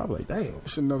lighting shit. I was like, damn,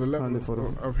 It's another level Hundred for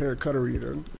the- of hair cuttery.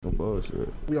 Though. no bullshit.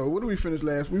 Yo, what did we finish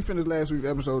last? We finished last week's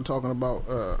episode talking about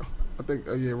I think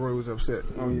Roy was upset.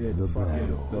 Oh yeah, the fuck yeah.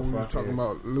 We was talking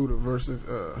about Luda versus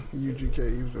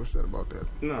UGK. He was upset about that.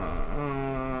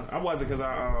 Nah, I wasn't because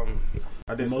I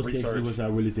did some research. In most cases, I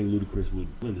really think Ludacris would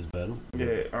win this battle.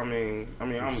 Yeah, I mean,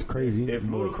 it's crazy. If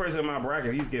Ludacris in my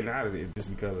bracket, he's getting out of it just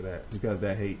because of that. Just because of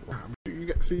that hate.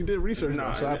 You did research,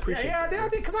 so I appreciate. Yeah, I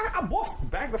did because I bought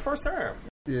back the first time.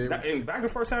 Yeah, and back the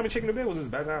first time in Chicken the Bed was his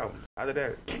best album. After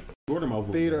that,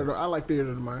 Theater. I like Theater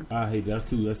of the Mind. I hate that. That's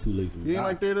too late for me. You ain't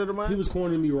like Theater of the Mind? He was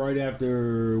cornering me right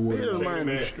after. Theater of the Mind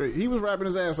was straight. He was rapping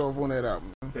his ass off on that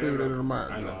album. Theater of the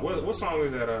Mind. I know. What song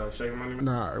is that? Shaking Money?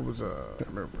 Nah, it was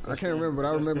I can't remember, but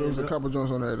I remember it was a couple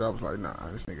joints on there that I was like, nah,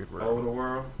 this nigga's rap. Over the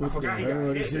World. I forgot he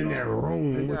got hits in that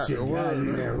room. What you got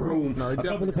in that room? No, a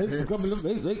couple of places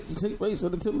to take place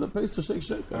at the tip of the place to shake.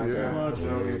 Yeah,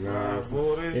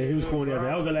 he was corny after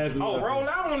that. Was the last one. Oh, roll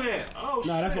out on that. Oh,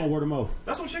 nah, that's on Word of Mouth.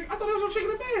 That's what I thought that was on Chicken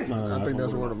the Bed. No, I think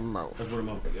that's Word of Mouth. That's Word of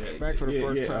Mouth. Back for the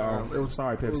first time. It was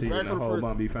sorry, Pepsi and the whole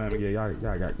Bumby family. Yeah,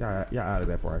 y'all out of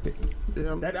that bracket.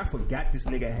 Yeah, that I forgot this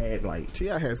nigga had like.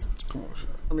 T.I. has. Come on,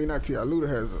 I mean not T.I. Luda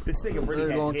has. This nigga really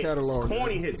very had long hits. Catalog.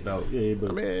 Corny hits though. Yeah,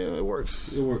 but I mean it works.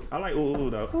 I like ooh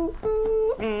though.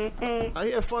 I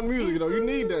hear fun music though. You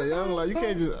need that, young. Like you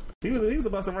can't just. He was a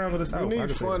busting around with this album. You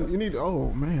need fun. You need.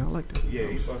 Oh man, I like that. Yeah,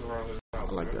 he busting around with this album.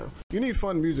 I like that. You need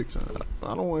fun music, son.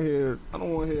 I don't want to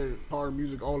hear hard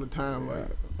music all the time. Like,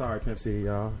 sorry, Pimp City,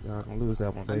 y'all gonna lose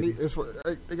that one, baby.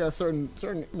 They got certain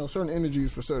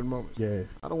energies for certain moments. Yeah,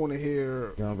 I don't want to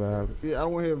hear young vibes. Yeah, I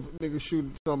don't want to hear niggas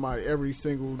shoot somebody every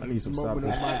single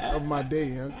moment of my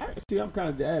day. See, I'm kind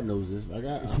of dad knows this. Like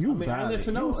I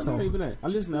listen to I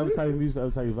listen to every type of music,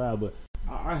 every type of vibe, but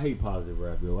I hate positive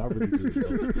rap, yo. I really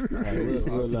do.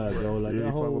 Real life, yo. Like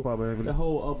that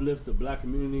whole uplift the black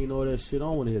community and all that shit. I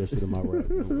don't want to hear that shit in my rap.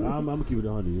 I'm gonna keep it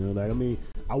 100. You know, like I mean,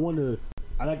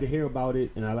 I like to hear about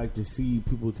it, and I like to see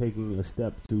people taking a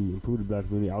step to improve the black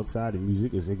community outside of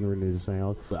music, as ignorant as it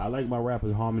sounds. But I like my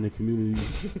rappers harming the community,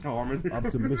 up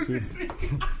to mischief,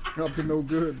 up to no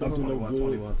good. Up to no good.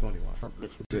 21.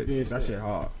 That shit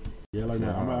hard. Yeah, I like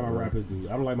my rappers do.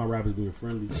 I don't like my rappers being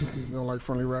friendly. You don't like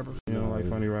friendly rappers? You don't like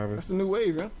funny rappers? That's the new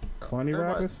wave, man. Funny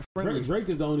rappers? Drake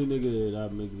is the only nigga that I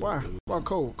make. Why? Why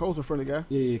Cole? Cole's a friendly guy.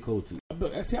 Yeah, Cole too.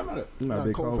 But see, I'm not a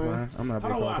big Cole fan. I'm not a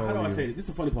big Cole fan. How do I say it? This is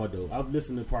the funny part though. I've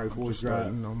listened to probably Forest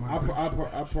Drive. I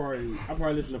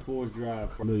probably listened to Forest Drive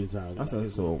a million times. I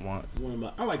said so once.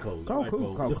 I like Cole.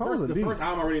 The first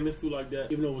album I already listened to like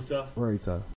that, even though it was tough. Very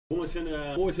tough. Forest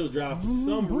Hill Drive. For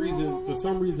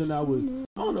some reason, I was.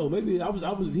 I don't know. Maybe I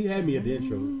was. He had me at the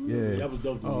intro. Yeah, that was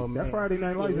dope. That Friday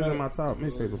Night Lights is in my top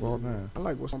mixtape of all time. I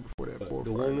like what's on before that.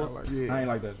 The one. I ain't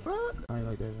like that.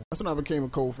 That's when I became a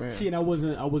Cole fan. See, and I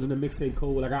wasn't a mixtape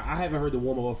Cole. Like I haven't heard the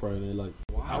warm up Friday. Like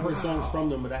I've heard songs from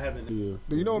them, but I haven't. Do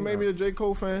you know what made me a J.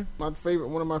 Cole fan? One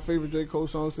of my favorite J. Cole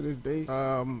songs to this day.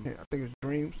 I think it's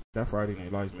Dreams. That Friday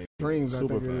Night Lights made me Dreams.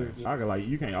 Super fan. I could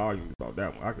you can't argue about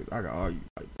that one. I could argue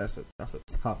like that's a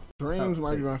tough. Dreams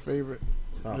might be my favorite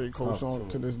J. Cole song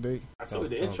to this day. I saw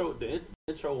the intro. The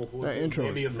intro. That intro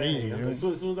made me a fan. As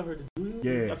soon as I heard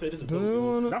the I said this is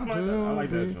dope. That's I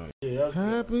like that joint. Yeah,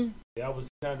 happy. Yeah, I was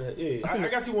kind of. Yeah, I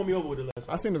guess he won me over with the last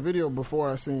song. I seen the video before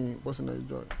I seen what's the name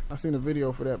joint. I seen the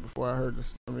video for that before I heard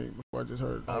this. Before I just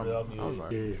heard. I was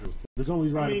like, there's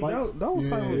always riding bikes. Those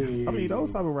type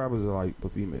of rappers are like for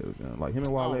females, you know? Like him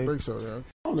and Wale. I don't think so, yeah.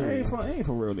 Ain't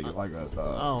for real niggas like us,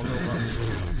 dog. I don't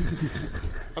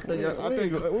know. I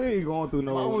think we ain't going through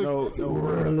no.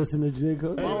 Listen to J.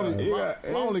 Cole.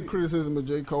 My only criticism of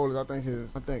J. Cole is I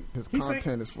think his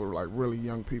content is for like really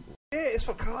young people. Yeah, it's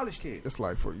for college kids. It's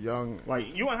like for young.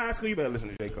 Like you in high school, you better listen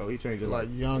to J. Cole. He changed your life.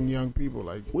 Like young people.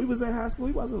 Like we was in high school.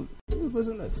 He was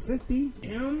listening to 50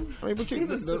 M. I mean, but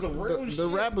the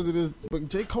rappers it is. But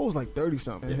J. Cole's like 30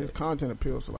 something. And his content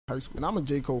appeals to like high school. And I'm a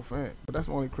J. Cole fan, but that's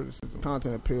my only criticism.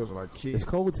 Content appeals to like kids. Is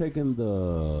Cole taking the?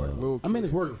 Like I mean,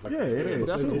 it's working. Yeah, it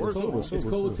is. It's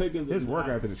Cole taking his work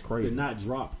ethic is crazy. The not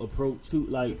drop approach to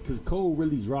like because Cole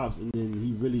really drops and then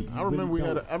he really. I remember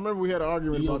we had an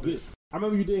argument about this. I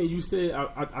remember you did. And you said,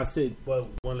 I said, well,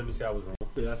 let me say I was wrong.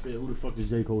 I said, who the fuck does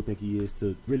J. Cole think he is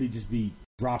to really just be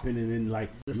dropping and then like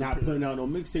not putting out no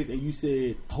mixtapes? And you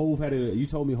said you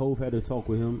told me Hov had to talk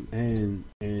with him and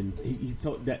he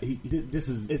told that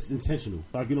it's intentional.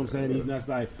 Like, you know what I'm saying? He's not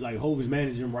like Hov is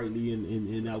managing him rightly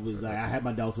and I was like, I had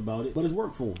my doubts about it, but it's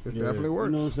worked for him. It definitely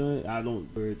works. You know what I'm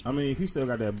saying? I mean, if he still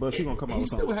got that buzz, he gonna come out with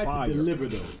something. He still had to deliver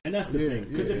though, and that's the thing.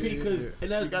 Because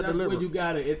that's where you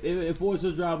gotta. If Force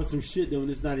is driving some shit, then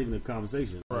it's not even a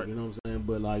conversation. Right. Like, you know what I'm saying?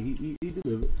 But like he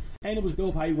delivered, and it was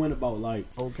dope how he went about like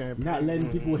not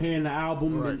letting people hear the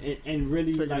album and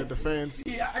really taking like it to fans.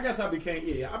 Yeah, I guess I became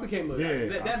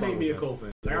that made me a Cole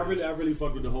fan. Like, I really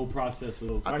fuck with the whole process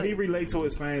of. Like, he relates to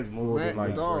his fans more than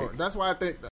like Drake. That's why I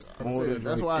think.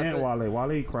 That's why I think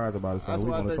Wale cries about it. So that's we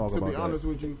why I want to think. talk To about be honest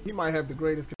with you, he might have the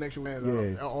greatest connection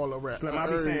with all the rap. Slim, I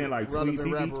be saying like tweets.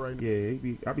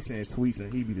 I be saying tweets,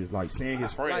 and he be just like saying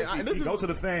his friends. He go to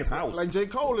the fans' house. Like J.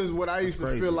 Cole is what I used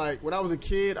to feel like when I was a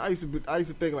kid. I used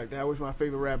to think like, I wish my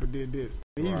favorite rapper did this.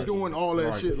 And he's doing all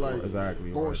that shit, like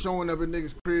showing up at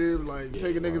niggas' crib, like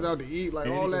taking niggas out to eat, like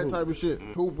all that type of shit.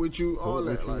 Hoop with you, all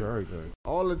that, like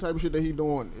all the type of shit that he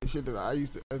doing. And shit that I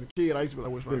used to, as a kid, I used to be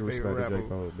like, wish my favorite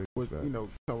rapper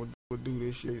would do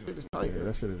this shit. It's tight. Yeah,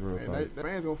 that shit is real tight. That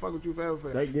man's gonna fuck with you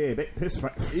forever.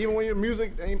 Even when your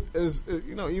music ain't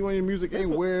even when your music ain't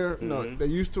where they're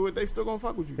used to it, they still gonna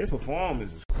fuck with you. His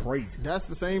performance is crazy. That's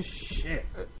the same shit.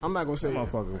 I'm not gonna say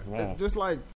just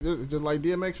like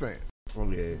DMX fans. Oh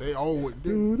yeah, they always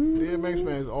DMX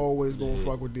fans always gonna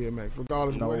fuck with DMX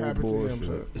regardless of what happened to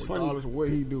him. So regardless of what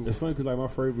he do. It's funny because like my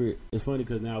favorite. It's funny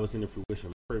because now it's in the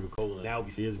fruition. My favorite Cole now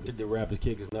we see the rappers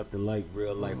kick is nothing like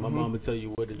real life. My mama tell you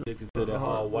what addicted to that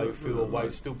hard white feel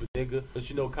white stupid nigga. But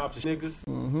you know cops are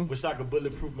niggas. Wish I could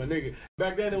bulletproof my nigga.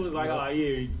 Back then it was like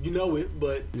yeah you know it,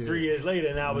 but 3 years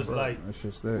later now it's like that's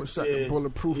just that. Wish I could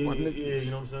bulletproof my nigga. Yeah,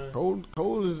 you know what I'm saying.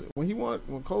 Cole is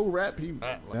when Cole rap he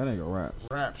that nigga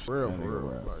raps real.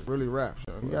 Like, really raps.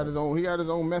 He got his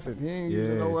own method. He ain't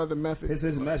using no other method.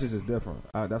 His message is different.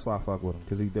 That's why I fuck with him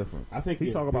because he's different. I think he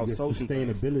talk about social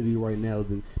sustainability right now.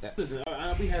 Listen,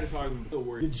 we had this argument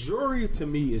before. The jury to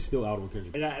me is still out on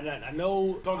Kendrick, and I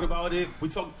know talking about it. We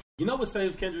talk. You know what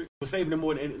saves Kendrick? We're saving him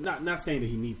more than not saying that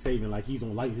he needs saving. Like he's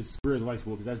on his spiritual life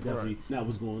support because that's definitely not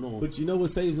what's going on. But you know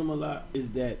what saves him a lot is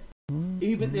that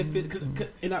even if it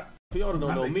for y'all to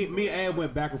know, me and Ad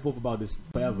went back and forth about this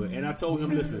forever. And I told him,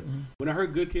 listen, when I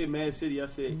heard Good Kid, Mad City, I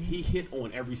said, he hit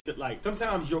on every step. Like,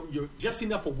 sometimes you're just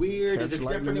enough of weird. It's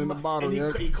different in the bottom,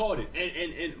 and he caught it.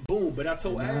 And boom. But I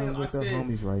told Ad, I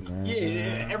said, right now.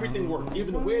 Yeah, everything worked.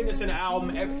 Even the weirdness in the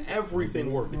album,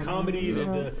 everything worked. The comedy,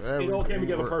 it all came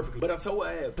together perfectly. But I told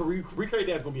Ad, to recreate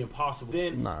that's going to be impossible.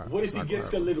 Then, what if he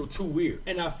gets a little too weird?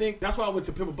 And I think that's why I went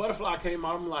to Pimp a Butterfly came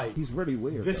out. I'm like, he's really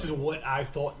weird. This is what I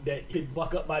thought that he'd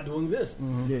buck up by doing this.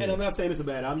 And I'm not saying it's a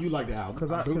bad album. You like the album. Because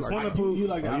you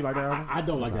like the album. I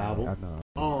don't like the album. I know.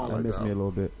 That missed me a little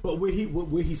bit. But where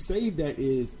he saved that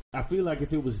is, I feel like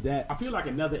if it was that, I feel like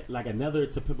another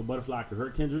To Pimp a Butterfly could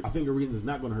hurt Kendrick. I think the reason it's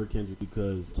not going to hurt Kendrick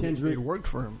because Kendrick, it worked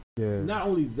for him. Yeah. Not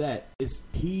only that, it's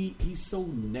he's so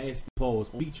nasty.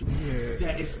 Pause on features.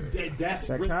 That's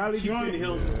that really keeping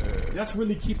him. Yeah. That's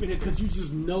really keeping him because you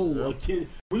just know a kid.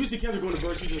 When you see Kendrick on the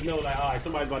verse, you just know like, all right,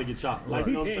 somebody's about to get chopped. Like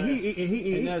you know what I'm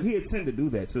saying? He intended to do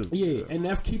that too. Yeah, and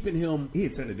that's keeping him. He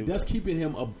intended to do. That's keeping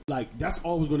him that's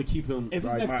always going to keep him. If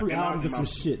his next 3 albums is some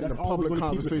shit, that's always going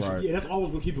to keep him. Yeah, that's always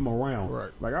going to keep him around.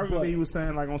 Right. Like I remember he was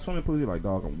saying like on Swimming Pool, he's like,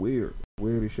 dog, I'm weird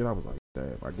as shit. I was like,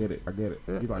 damn, I get it.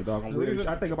 Yeah. He's like, dog, I'm weird.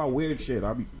 I think about weird shit.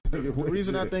 I be the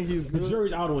reason shit. I think he's good. The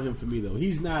jury's out on him for me though.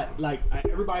 He's not like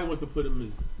everybody wants to put him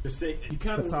as the same. You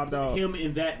kind of top dog. Him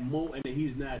in that mode, and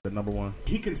he's not the number one.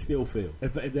 He can still fail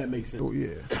if that makes sense. Oh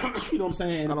yeah, you know what I'm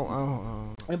saying. I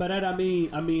don't. And by that I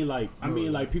mean like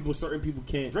certain people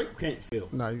can't. Drake can't fail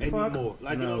anymore.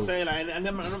 Like you know what I'm saying. Like, and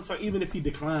I'm sorry. Even if he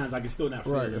declines, like it's still not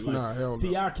fail. Right, it's not. Hell no.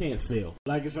 T.I. can't fail.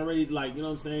 Like it's already like you know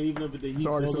what I'm saying. Even if the heat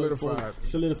already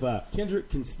solidified. Kendrick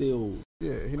can still.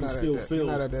 Yeah, he's not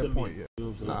at that point yet. You know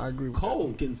what I'm saying? I agree with Cole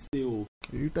that. can still.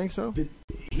 You think so?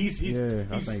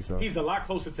 I think so. He's a lot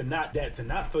closer to not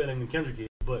failing than Kendrick is.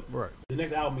 But the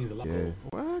next album means a lot more.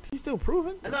 What? He's still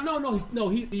proving? No.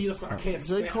 He's I can't.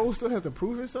 J. Cole still has to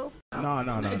prove himself? No.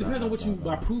 It depends on what you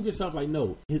by prove yourself. Like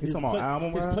no, his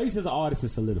place as an artist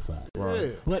is solidified. Right. Yeah.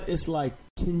 But it's like,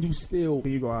 can you still?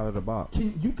 Can you go out of the box?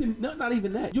 Not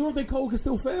even that. You don't think Cole can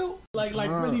still fail? Like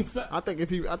really? I think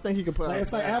he can put. Like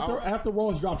it's like after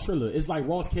Ross dropped Triller, it's like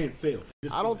Ross can't fail.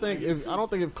 I don't think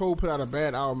if Cole put out a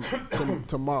bad album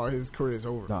tomorrow, his career is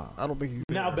over. Nah. I don't think he's.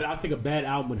 But I think a bad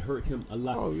album would hurt him a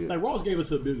lot. Oh, yeah. Like Ross gave us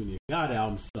 $1 billion. God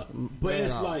album sucked. But bad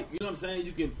it's album. like, you know what I'm saying?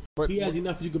 You can. He has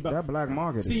enough you can. That Black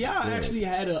Market. See, I actually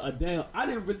had a damn. I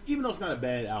didn't really, even though it's not a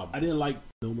bad album. I didn't like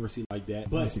No Mercy like that.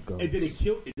 But it didn't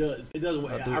kill. It does. It doesn't.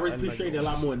 I really appreciate it a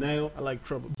lot more now. I like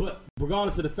Trouble. But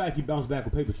regardless of the fact, he bounced back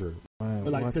with Paper Trail.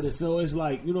 But like so it's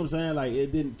like, you know what I'm saying? Like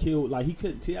it didn't kill. Like he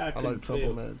couldn't. T.I. couldn't. I like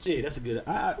Trouble, man. Yeah, that's a good.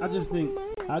 I just think.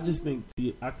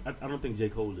 I don't think J.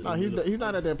 Cole is. No, he's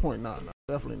not at that point. No,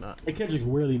 definitely not. And Kendrick's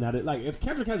really not it. Like if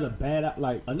Kendrick has a bad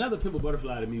another Pimp a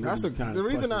Butterfly to me. That's the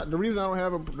reason. The reason I don't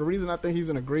have him. The reason I think he's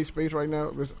in a great space right now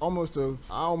is I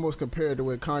almost compared to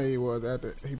where Kanye was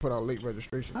after he put out Late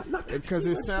Registration. Because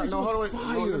it sounds. No, hold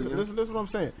on. Wait. Listen what I'm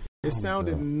saying. It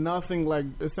sounded nothing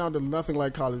like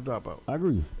College Dropout. I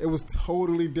agree. It was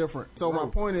totally different. So my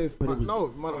point is,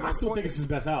 I still think it's his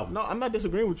best album. No, I'm not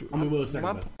disagreeing with you. I mean,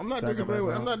 I'm not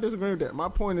disagreeing with that. My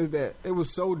point is that it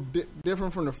was so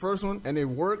different from the first one, and it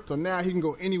worked. So now he can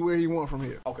go anywhere he wants from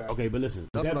here. Okay, but listen.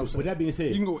 That's what I'm saying. With that being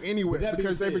said, you can go anywhere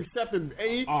because they've accepted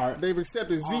A, they've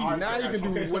accepted Z. Now he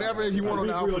can do whatever he wants on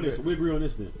the alphabet. We agree on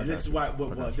this then. And this is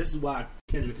why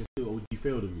Kendrick is still OG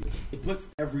failed to me. It puts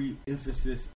every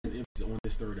emphasis on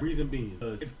this third album. Reason being,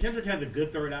 because if Kendrick has a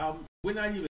good third album, we're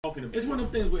not even talking about. It's one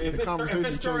of them things where if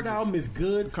his third album is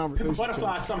good, Pimp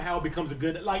Butterfly somehow becomes a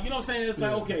good. Like, you know what I'm saying? It's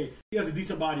like, okay, he has a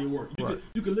decent body of work.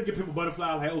 You could look at Pimp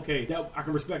Butterfly like, okay, that I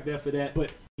can respect that for that,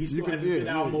 but he still has a good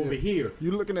album over here.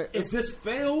 You're looking at if this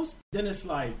fails, then it's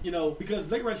like, you know, because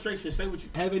Late Registration, say what you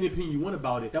have any opinion you want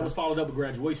about it, that was followed up with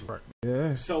Graduation. Right.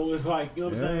 Yeah. So it's like, you know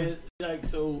what I'm saying? Like,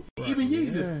 so even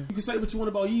Yeezus, you can say what you want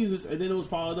about Yeezus, and then it was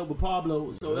followed up with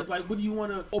Pablo. So it's like, what do you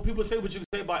want to? Oh, people say what you can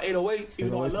say about 808s,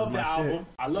 even though I love the album. Shit.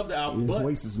 I love the album, but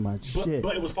is my shit.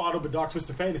 But it was followed up with Dark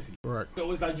Twisted Fantasy. Right.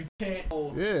 So it's like you can't.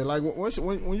 Yeah, like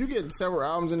when you get several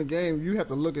albums in the game, you have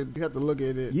to look at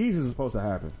it. Yeezus is supposed to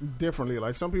happen differently.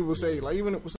 Like some people say, like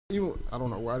even I don't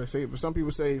know why they say it, but some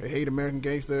people say they hate American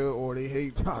Gangster or they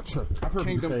hate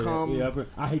Kingdom Come. Yeah,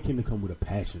 I hate Kingdom Come with a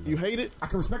passion. You hate it? I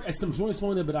can respect some joints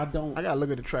on it, but I don't. I gotta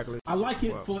look at the track list. I like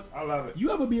it I love it.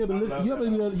 You ever be able to listen?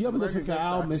 You ever listen to an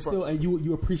album and still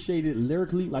you appreciate it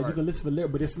lyrically? Like you can listen for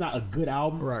lyric, but it's not a good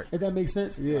album. Right. If that makes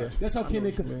sense. Yeah. That's how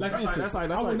Kingdom Come. Like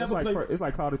it's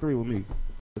like Carter 3 with me.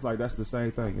 It's like that's the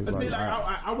same thing. It's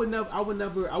I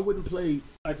wouldn't play.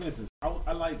 Like for instance,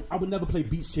 I would never play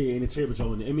Beach Chair in the Cherry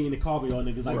on it. I mean, in the Carvey on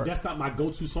it, because like that's not my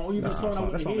go-to song. Even song I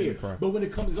want to hear. But when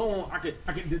it comes on, I can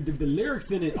the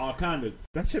lyrics in it are kind of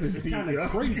that shit is kind of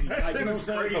crazy. Like, you know what I'm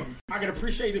saying? So I can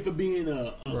appreciate it for being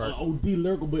a OD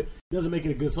lyrical, but it doesn't make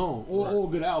it a good song or a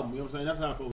good album. You know what I'm saying? That's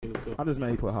how I feel. I just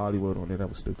made put Hollywood on it. That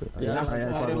was stupid.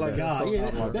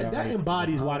 That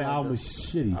embodies why the album was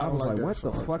shitty. I was like, what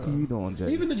the fuck are you doing,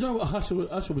 Jay? Even the joint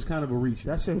with Usher was kind of a reach.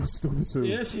 That shit was stupid too.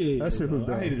 Yeah, shit. That shit was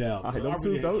dumb. I hated that album.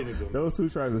 Those two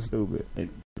tracks are stupid. And,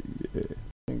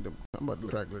 I'm about to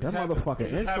track list. That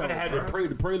motherfucking intro. Had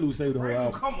the prelude saved the whole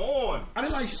album. Come on. I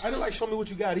didn't like Show Me What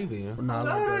You Got either. Yeah. Nah,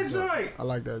 I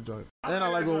like that joint. And I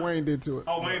like what Wayne did to it.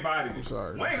 Oh, Wayne bodied it. I'm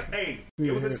sorry. Wayne,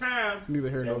 it was a time. Neither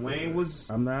here nor Wayne was.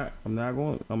 I'm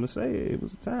gonna say it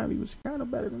was a time he was kind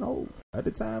of better than Hov. At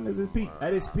the time, is his peak.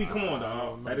 At his peak, come on,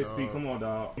 dog. At his peak, come on,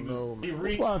 dog. He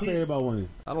reached. That's what I say about Wayne.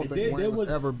 I don't think Wayne was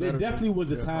ever better. There definitely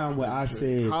was a time where I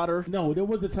said hotter. No, there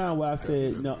was a time where I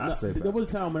said no. There was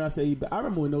a time when I said. I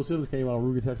remember when No Ceilings came out.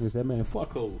 Ruger texted me and said, "Man,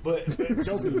 fuck Hov." But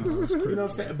jokingly, you know what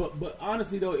I'm saying. But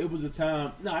honestly though, it was a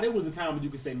time. There was a time when you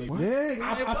could say maybe. Yeah,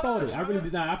 I thought it. I really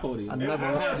did not. I thought it. I never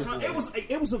had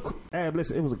it was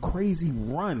a crazy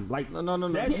run. Like no.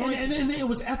 And it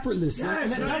was effortless.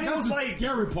 Yes, and that was the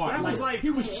scary part. That was like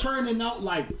he was churning out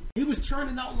like it was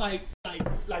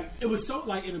so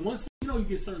like in one. You know, you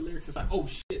get certain lyrics. It's like, oh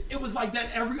shit! It was like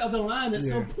that every other line at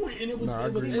some point, and it was.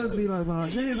 It must be like, oh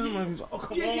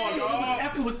come on,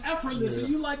 dog. It was effortless, and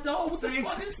you like, dog, what the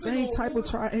fuck is same type of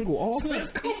triangle offense.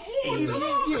 Come on,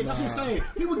 yeah, that's what I'm saying.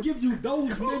 He would give you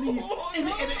those many,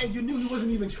 and you knew he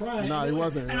wasn't even trying. Nah, he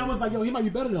wasn't. And I was like, yo, he might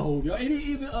be better than Hov, yo. And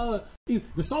he even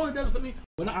the song that does for me.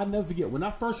 I never forget when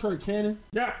I first heard Cannon.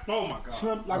 Yeah. Oh my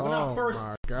god. Like when I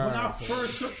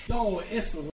first, yo,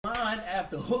 it's line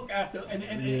after hook after, and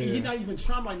he's not even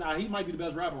trying. Like, nah, he might be the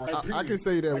best rapper. Right? I can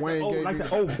say that Wayne gave me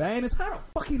the old band. How the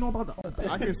fuck you know about the old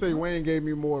band? I can say Wayne gave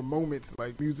me more moments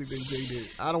like music than Jay did.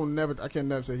 I can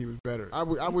never say he was better. I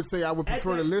would say I would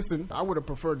prefer to listen. I would have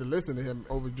preferred to listen to him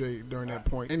over Jay during that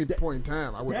point. Any point in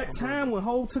time, I would. That time when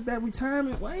Hov took that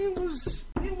retirement, Wayne was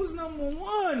number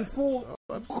one for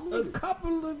a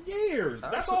couple of years.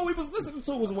 That's all we was listening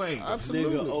to was Wayne.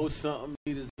 Absolutely. Nigga owe something,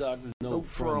 need his doctors know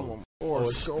from him.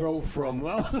 Or stroke from.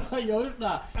 Yo, it's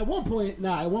not. At one point,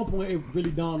 it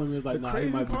really dawned on me. It's like, he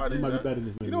might be better than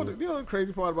this nigga. You know the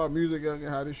crazy part about music and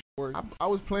how this shit works? I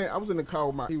was in the car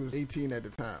with he was 18 at the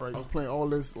time. Right? I was playing all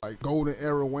this like golden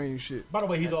era Wayne shit. By the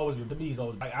way, he's always been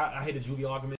like, I hate the Juvie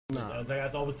argument. Nah. I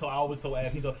always told Ab,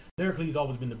 lyrically he's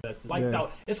always been the best. Lights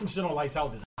Out, it's some shit on Lights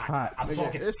Out that's hot. I'm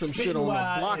talking. It's some shit on the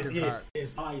block is hot.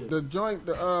 It's fire. The joint,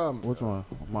 which one?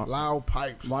 Loud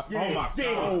Pipes.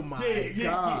 Oh my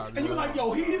god. And you're like,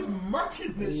 yo, he is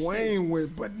murking this shit. Wayne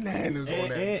went bananas on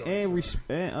that.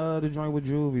 And the joint with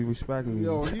Juvie, respecting you.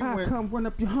 Yo, I come run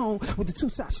up your home with the 2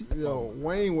 shots. Yo,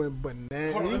 Wayne went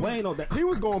bananas. Wayne on that. He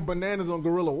was going bananas on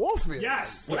guerrilla warfare.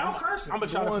 Yes, without cursing. I'm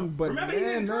gonna try to remember he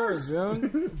didn't curse.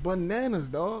 bananas,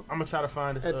 dog. I'm gonna try to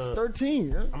find this. At 13,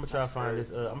 yeah. I'm gonna try to find this.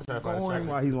 I'm gonna try to find That's this.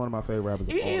 why he's one of my favorite rappers.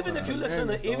 Even if you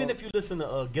listen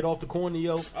to Get Off the Corner,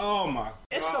 yo. Oh my.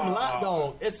 It's some lot,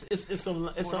 dog. It's some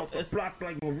block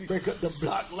like Maurice. break up the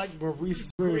block like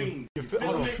Maurice Green. You feel?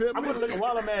 Hold on. I'm gonna look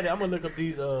while I'm at it. I'm gonna look up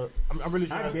these. I'm really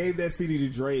trying. I gave that CD to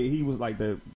Dre. He was like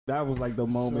that was like the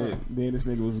moment. Then this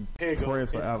nigga was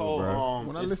friends forever,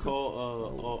 bro. It's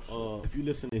called. If you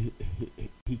listen to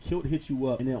he killed Hit You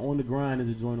Up, and then On the Grind is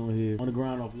a joint on here. On the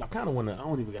Grind off. I kind of wanna. I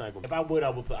don't even. If I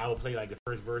would play like the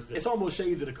first verse. It's almost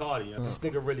shades of the Cardi. This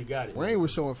nigga really got it. Wayne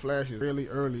was showing flashes really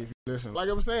early. If you listen, like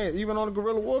I'm saying, even on the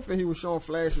Guerrilla Warfare, he was showing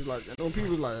flashes. Like when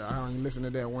people was like, I don't even listen to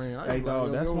that Wayne. Hey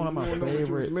dog, that's one of my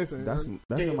favorite. That's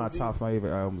in my top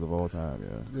favorite albums of all time.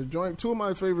 Yeah, the joint. Two of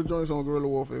my favorite joints on Guerrilla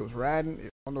Warfare was Riding.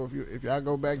 I don't know if y'all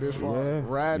go back this far.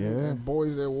 Riding and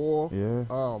Boys at War. Yeah.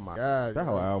 Oh my God. That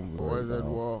whole album. Boys at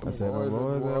War. I said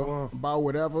Boys at War. About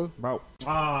whatever.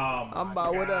 I'm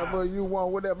about whatever you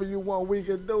want, we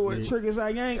can do it. Triggers I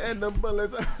yank. And the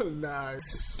bullets.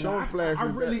 Nice. Showing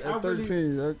flashes at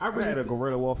 13. I had a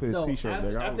Guerrilla Warfare t-shirt,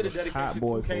 nigga. After the dedication, hot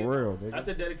boy for real, nigga.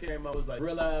 After the dedication, I was like,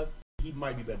 real life. He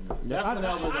might be better than me. That's when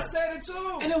I said it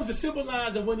too. And it was the simple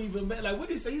lines that wasn't even like, what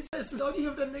did he say? He said, "Oh, you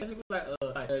hear that nigga?" He was like,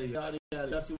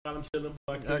 left you while I'm chilling,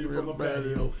 I kill you from my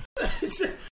patio."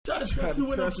 Try to trust you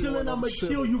when I'm chilling, I'm gonna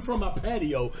kill you from my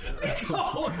patio. That's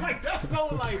so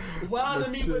like wild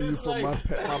to me, but it's like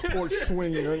my porch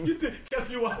swing. You catch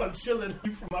you while I'm chilling,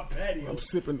 you from my patio. I'm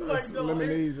sipping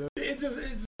lemonade. It's just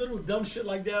little dumb shit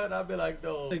like that, and I'll be like,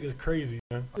 "No, nigga's crazy,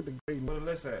 man."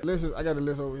 Listen, I got a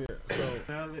list over here. So,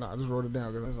 I just wrote it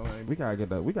down because we gotta get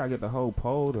the whole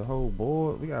poll, the whole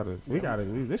board. We gotta.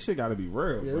 This shit gotta be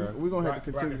real. Yeah, bro. We're gonna have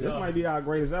to continue. This might be our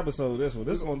greatest episode. This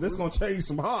one. This gonna change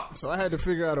some hearts. So I had to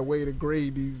figure out a way to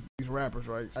grade these rappers,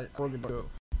 right? I broke it down.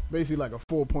 Basically like a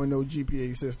 4.0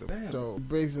 GPA system. Damn. So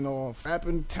basing on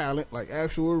rapping talent, like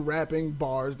actual rapping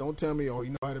bars. Don't tell me, oh,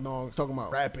 you know how to know. Talking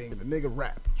about rapping, the nigga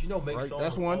rap. You know, make right? songs.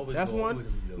 That's one. That's one.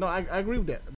 No, I agree with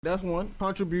that. That's one.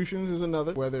 Contributions is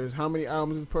another. Whether it's how many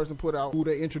albums this person put out, who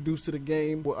they introduced to the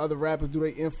game, what other rappers do they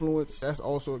influence. That's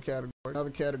also a category.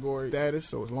 Another category, status.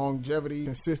 So it's longevity,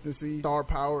 consistency, star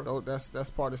power. So that's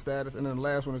part of status. And then the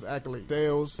last one is accolade,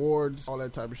 sales, awards, all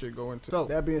that type of shit go into. So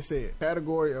that being said,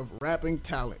 category of rapping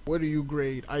talent. What do you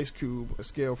grade Ice Cube a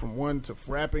scale from 1 to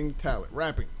rapping talent?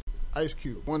 Rapping. Ice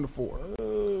Cube, 1 to 4.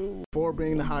 4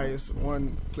 being the highest,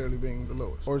 1 clearly being the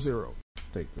lowest. Or 0.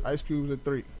 Take it. Ice Cube's a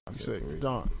 3. You say,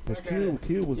 John. Because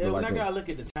Cube was when I gotta look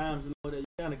at the times and all that, you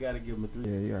kinda gotta give him a 3.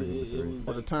 Yeah, you gotta give him a 3.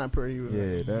 For the time period he was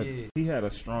he had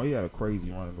a crazy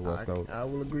run in the West Coast. I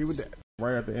will agree with that.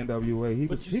 Right after NWA, he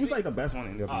was like the best one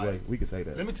in NWA. Right. We could say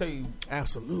that. Let me tell you,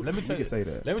 absolutely. Let me tell you, say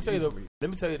that. Let me tell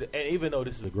you, and even though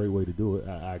this is a great way to do it,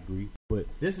 I agree. But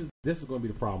this is going to be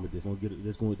the problem with this.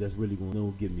 That's really going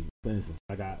to get me. For instance,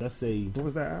 let's say, what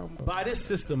was that album? By this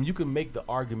system, you can make the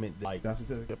argument that, like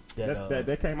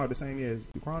that came out the same year as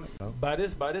The Chronic. No? By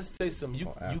this system, you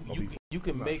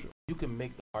can make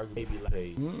the argument maybe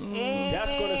like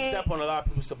that's going to step on a lot of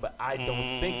people's stuff, but I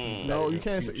don't think he's better. No, you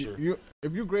can't say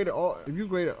if you graded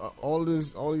all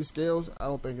these scales, I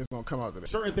don't think it's gonna come out to that.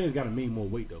 Certain things gotta mean more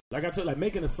weight though. Like I told, like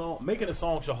making a song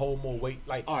should hold more weight.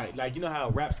 Like all right, like you know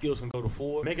how rap skills can go to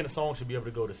 4, making a song should be able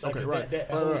to go to 6. Okay, right.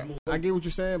 I get what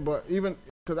you're saying, but even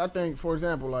because I think, for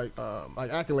example, like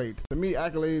accolades. To me,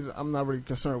 accolades, I'm not really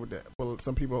concerned with that. Well,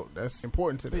 some people that's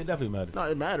important to them. It definitely matters. No,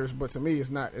 it matters, but to me, it's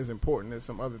not as important as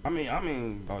some other. I mean,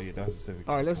 oh yeah, that's specific.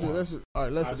 All right, let's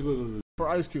for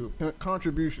Ice Cube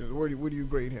contributions. Where do you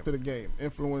grade him to the game?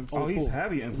 Influence. Oh, he's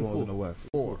heavy influence in the West.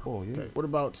 4. Oh yeah. Okay. What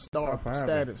about star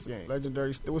status? Game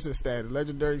legendary. What's his status?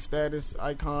 Legendary status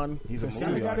icon. He's a movie.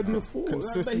 He's got to be a 4.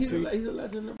 Consistency. He's a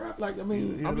legend in rap. Like I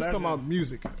mean, I'm just talking about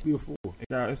music. Be a 4.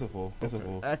 Yeah, it's a 4. It's a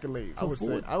 4.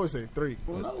 Accolades. I would say 3.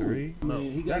 Well, 3. No. I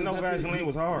mean, that No Vaseline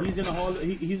was hard. He's in the hall.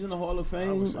 He's in the Hall of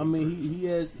Fame. I mean, he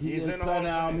has platinum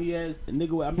album. He has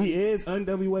nigga. I mean, he is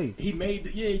NWA. He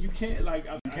made. You can't like.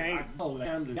 You can't.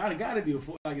 Gotta be a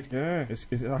 4. Like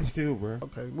it's Ice Cube, bro.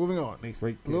 Okay, moving on.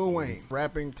 Lil Wayne,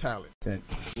 rapping talent. 10.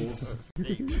 8.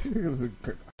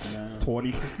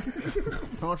 20.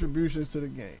 Contributions to the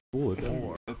game. 4.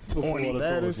 20.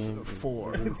 That is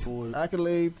 4.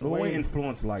 Accolades. Lil Wayne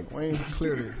influenced life. Wayne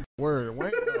clearly. Word.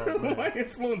 Wayne. Wayne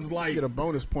influenced life. Get a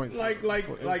bonus point. Like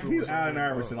he's Allen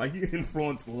Iverson. Like he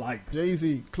influenced life.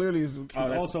 Jay-Z clearly is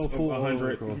also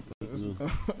 400.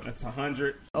 That's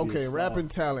 100. Okay, rapping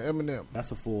talent, Eminem.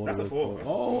 That's a 4. That's a 4.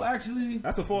 Oh, actually,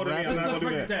 that's a 4 to me. I'm not gonna do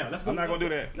that. I'm not gonna do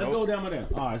that. Let's go down with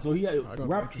that. All right, so he had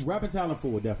rapping talent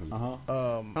 4, definitely.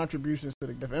 Contributions to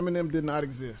the. If Eminem did not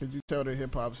exist, could you tell the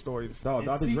hip hop story? No,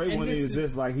 Dr. Dre wouldn't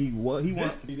exist like he was. He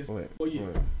won. Well, yeah.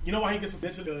 You know why he gets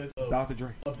eventually? Dr. Dre.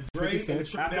 Of the Dre 50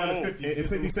 Cent. And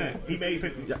 50 Cent. He made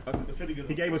 50.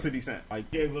 He gave us 50 Cent. Like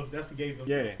gave us.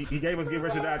 Yeah, he gave us Get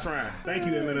Rich or Die Trying. Thank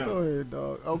you, Eminem. Go ahead,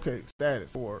 dog. Okay,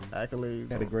 status for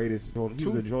accolades. Had the greatest. He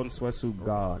was a Jordan sweatsuit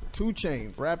god. 2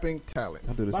 Chainz, rapping talent.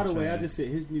 By the way, I just said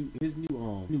his new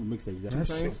mixtape. 2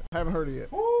 Chainz, haven't heard it yet.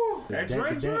 Ooh, that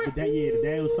Dre joint. The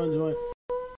Daniel Son joint.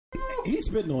 He's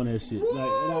spitting on that shit.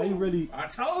 Like, he really. I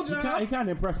told you. He kind of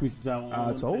impressed me sometimes.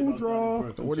 I told y'all.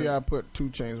 What do y'all put 2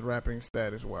 Chainz rapping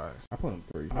status wise? I put him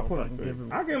 3.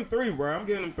 I give him 3, bro. I'm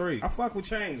giving him 3. I fuck with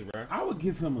Chainz, bro. I would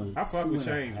give him I fuck with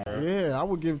Chainz, bro. Yeah, I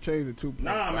would give Chainz a 2.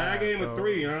 Nah, man, I gave him a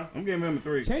 3, huh? I'm giving him a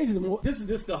 3. Chainz is more. This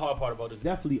is the hard part about this.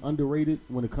 Definitely underrated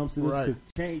when it comes to this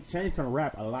because Chainz can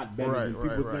rap a lot better than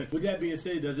people think. With that being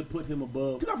said, does it put him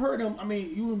above? Because I've heard him. I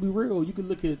mean, you would be real. You could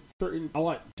look at certain.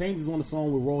 Chainz is on the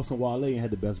song with Ross and Wale and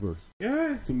had the best verse.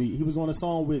 Yeah. To me, he was on a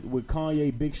song with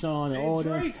Kanye, Big Sean, and all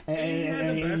that,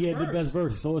 and he had the best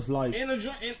verse. So it's like in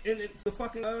the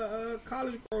fucking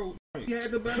college bro. He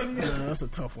had the best. That's a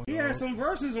tough one. He had some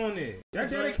verses on there. That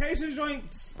dedication joint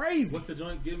crazy. What's the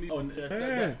joint? Give me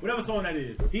whatever song that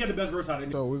is. He had the best verse out of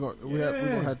it. So we're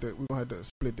gonna have to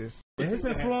split this. His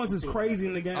influence is crazy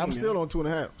in the game. I'm still on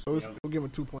 2.5. So we'll give him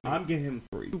 2.8. I'm giving him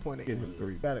 3. 2.8. Give him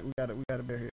 3. We got it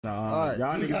bear here. All right.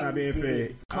 Y'all niggas not being fair.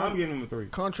 I'm giving him a 3.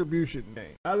 Contribution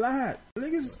name. A lot.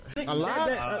 Niggas. A lot.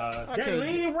 That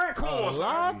lean rap. Come on. A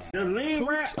lot. The lean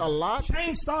rap. A lot.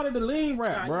 Chainz started the lean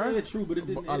rap, bro. Yeah, true, but it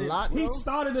didn't. A lot. He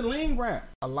started the lean rap.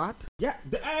 A lot. Yeah.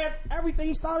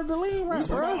 Everything started the lean rap,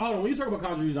 bro. Hold on. When you talk about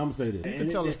contributions, I'm gonna say this. You can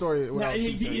tell the story without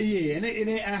yeah, and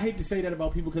I hate to say that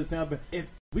about people because it sounds bad. If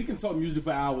we can talk music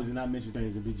for hours and not mention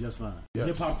things and be just fine. Yes.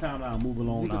 Hip hop timeline, move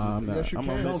along. I'm yes,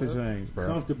 gonna mention things, bro.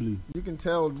 Comfortably. You can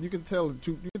tell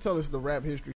it's the rap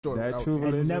history story. That True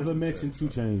Religion. Never mentioned 2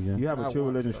 Chainz. Yeah. You have a True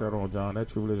Religion shirt on, John. That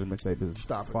True Religion mixtape is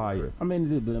fire. I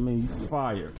mean, it is, but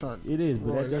fire. It is,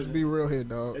 but Roy, let's be real here,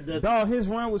 dog. Dog, his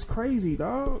run was crazy,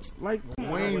 dog. Like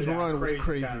Wayne's run was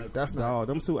crazy. That's not. Dog,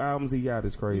 them 2 albums he got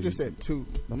is crazy. You just said 2.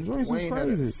 Them joints was Wayne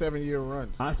crazy. had a 7-year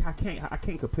run. I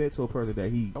can't compare to a person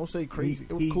that he don't say crazy.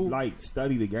 It was he cool. like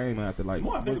studied the game after like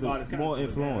more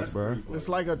influence, bro. It's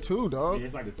like a 2, dog. Yeah,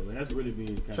 it's like a 2. That's really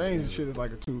being Change shit is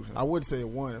like a 2. I would say a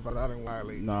 1 if I didn't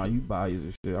violate. Nah, you biased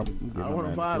and shit. I want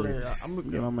to violate. I'm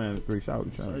giving my man 3 shout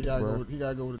He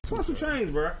gotta go with a 2. Put some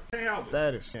Chainz, bro. Can't help it.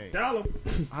 That is Chainz. Tell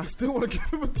him. I still want to give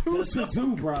him a 2. Just a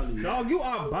 2, probably. Dog, you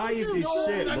are biased as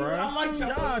shit, bro.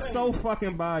 Y'all are so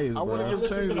fucking biased, I want to bro.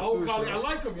 give Chainz a 2. I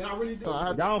like him, I really do.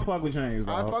 Y'all don't fuck with Chainz,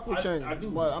 dog. I fuck with Chainz. I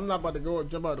do. But I'm not about to go and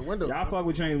jump out the window. Y'all fuck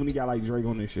with Chainz when he got like Drake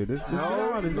on this shit. This be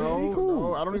honest. This be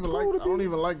cool. No, I don't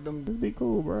even like them. This be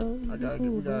cool, bro.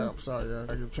 I'm sorry,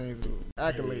 I give Chainz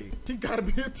accolade. He gotta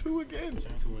be a 2 again.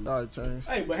 All right, Chainz.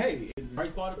 Hey, but hey,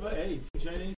 right part of it. Hey, 2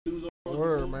 Chainz, 2's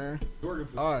Word, man.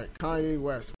 All right, Kanye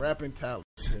West, rapping talent.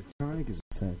 Kanye is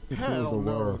 10. Hell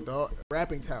no, dog.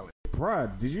 Rapping talent.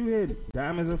 Bruh, did you hear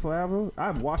Diamonds Are Forever?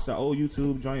 I watched the old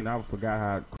YouTube joint and I forgot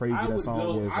how crazy that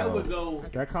song is. I would go.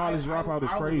 That college dropout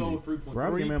is crazy. Bro,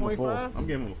 I'm giving him a 4. I'm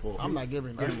giving him a 4. I'm not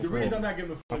giving him The reason I'm not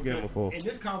giving him a 4. I'm giving him a 4. In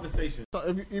this conversation.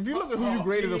 So if you look at who you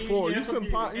graded a 4, you putting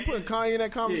Kanye in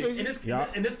that conversation? In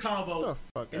this convo,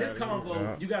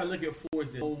 you got to look at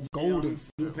 4s that Golden,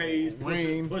 Pays,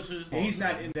 Rain, Bushes. He's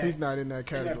not in that. He's not in that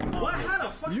category. What? How the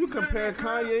fuck You compare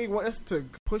Kanye West to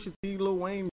Pusha T, Lil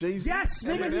Wayne, Jay-Z? Yes,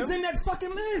 nigga, he's in that fucking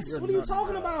list. What are you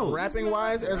talking about? Rapping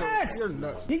wise, you're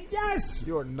nuts. Yes.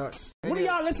 You're nuts. What are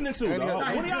y'all listening to, dog?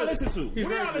 What are y'all listening to?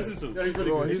 What are y'all listening to? He's really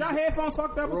good. Is y'all headphones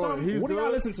fucked up or something? What are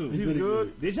y'all listening to? He's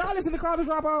good. Did y'all listen to College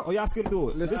Dropout or y'all skip through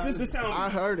it? This tell me. I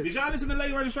heard it. Did y'all listen to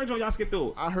Late Registration or y'all skip through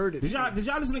it? I heard it. Did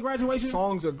y'all listen to Graduation?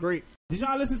 Songs are great. Did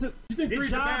y'all listen to? You think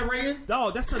 3's a bad rating?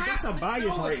 No, that's a bias No,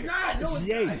 it's rating. not. No, it's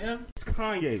Ye. not. It's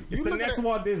Kanye. It's the next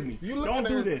Walt Disney. Don't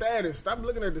do this. Status. Stop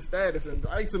looking at the status and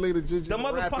isolated just The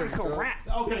motherfucker can rap.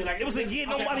 Okay, like It was a year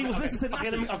nobody was listening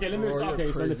to nothing. Let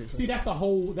me. crazy. See, that's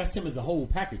him as a whole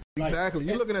package. Like, Exactly.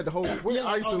 You're looking at the whole. We're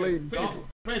isolating.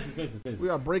 For instance. We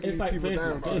are breaking It's like, people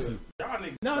down.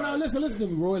 No, listen to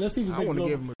me, Roy. Let's see if we I want to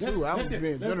give him a 2. I was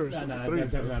being generous.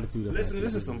 Listen,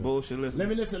 this is some bullshit. Let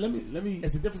me.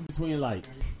 It's the difference between like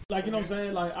you know what I'm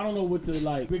saying. Like I don't know what to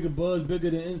like. Bigger buzz, bigger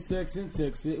than insects.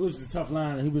 It was a tough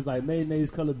line. He was like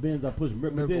mayonnaise colored Benz. I push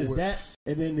this that,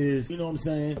 and then there's you know what I'm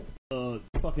saying.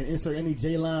 Fucking insert any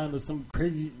J line or some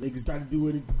crazy. They can start to do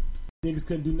it. Niggas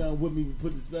couldn't do nothing with me.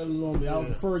 Put the spell on me. I was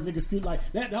the first niggas could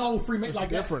like that. The whole Freemason like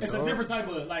different, that. It's a different type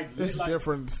of like. It's like,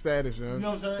 different status, you know what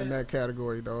I'm saying? In that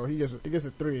category, though. He gets a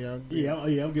 3. I'm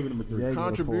giving him a 3. Yeah,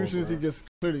 contributions, he gets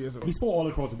clearly. He's 4 all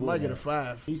across the board. Might get a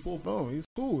 5. He's 4. Oh, he's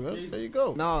cool. There you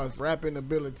go. Nas, rapping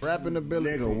ability.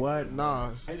 Nigga, what?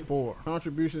 Nas, 4.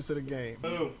 Contributions to the game.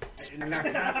 No,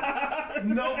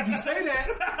 you say that,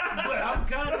 but I'm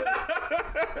kind of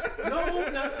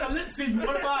now let's see. You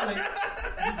want to violate?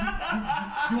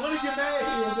 You want to get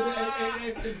mad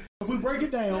here? But if we break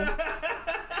it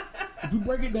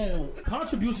down,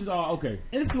 contributions are okay.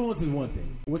 Influence is one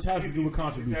thing, which has to do with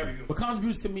contribution. But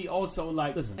contributions to me also,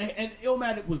 like, listen, and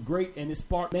Illmatic was great, and it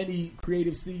sparked many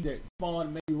creative seeds that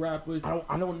spawned many rappers.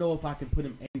 I don't know if I can put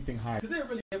him anything higher because they're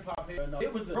really hip hop here. No,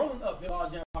 it was growing up,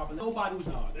 large and popular. Nobody was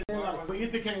hard. And then, like, when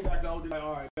Inter came back out, they're like,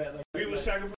 all right, bet. Like, we was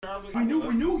checking for Nas. You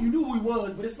knew who he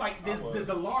was, but it's like there's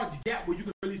a large gap where you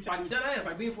can really see that ass,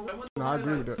 like being for real. No, I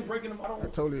agree with that. Breaking them, I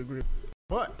totally agree.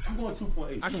 But I'm going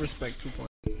 2.8. I can respect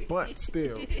 2.8. But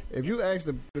still, if you ask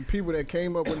the people that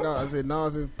came up with Nas, at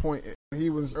Nas's point, he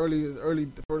was early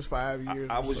the first 5 years.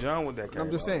 I was young when that came.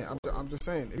 I'm just saying. I'm just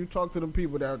saying. If you talk to the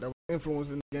people that were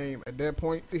influenced in the game at that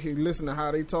point, you listen to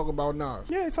how they talk about Nas.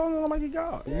 Yeah, they talk like he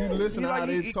God. You listen to how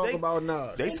they talk about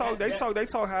Nas. They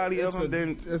talk highly of him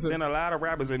than a lot of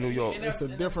rappers in New York. It's a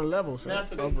different level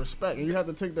of respect, and you have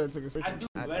to take that into consideration.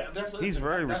 He's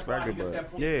very respected,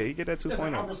 but yeah, he get that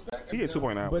 2.0. He get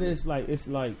 2.9. But it's like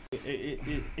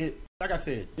like I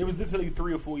said, it was literally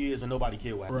 3 or 4 years when nobody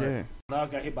cared what happened. Right. Nas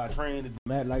got hit by a train,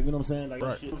 mad, like, you know what I'm saying? Like,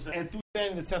 right. Shit, and through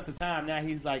standing the test of time, now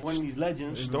he's like one of these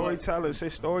legends. His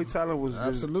storytelling was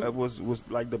just, was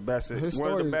like the best. His one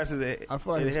story, of the best in hip hop.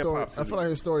 I feel like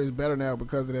his story is better now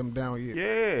because of them down years.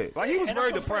 Yeah, like he was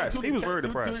very depressed. He was very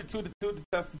depressed. To the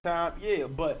test of time, yeah,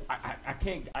 but I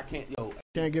can't,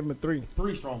 Can't give him a 3.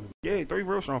 3 strong. Yeah, 3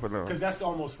 real strong for them. Because that's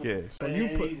almost 4. Yeah. So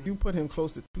you put him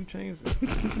close to 2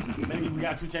 Chainz. Maybe we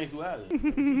got 2 Chainz too high. 2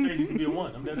 Chainz used to be a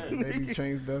 1. I'm dead end. Maybe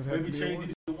Chainz does have to be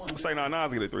a 1. Say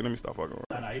Nas get a 3. Let me stop fucking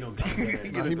around. Nah, he don't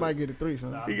get He might get a 3,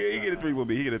 son. He get a 3 with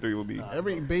me. He get a 3 with me.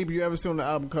 Every baby you ever see on the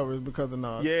album cover is because of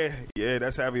Nas. Yeah,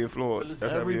 that's heavy influence.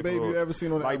 That's every heavy baby influence. you ever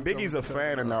seen on the album Biggie's a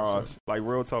fan of Nas. Like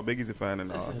real talk, Biggie's a fan of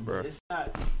Nas, bro. It's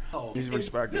not. He's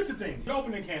respected. This is the thing. You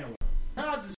open the can of worms.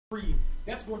 Nas is free.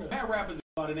 That's going to bad rappers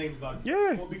a lot of names about you.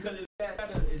 Yeah. Well, because it's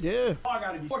yeah. All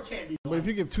gotta be 4 can't be 1. But if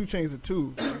you give 2 Chainz a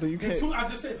 2, then you can't. I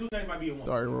just said 2 Chainz might be a 1.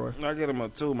 Sorry, Roy. I get him a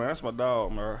 2, man. That's my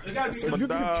dog, man. If you give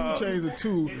 2 Chainz a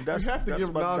 2, you have to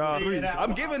give Nas a 3.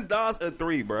 I'm giving Nas a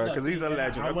 3, bro, because he's a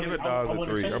legend. I'm giving Nas a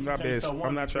 3.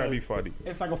 I'm not trying to be funny.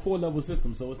 It's like a 4-level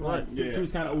system, so it's not. 2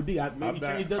 is kind of OD. Maybe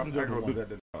Chainz does deserve a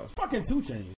 1. Fucking 2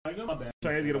 Chainz. My bad.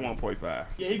 Chainz get a 1.5.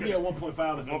 Yeah, he get a 1.5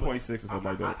 or something. 1.6 or something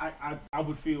like that. I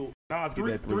would feel Nas get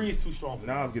that 3. 3 is too strong for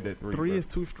Nas get that 3. 3 is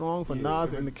too strong for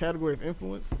Nas in the category of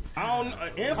influence.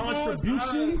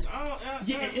 Contributions.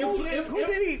 Who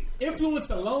did he influence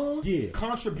alone? Yeah,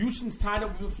 contributions tied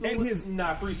up with influence. And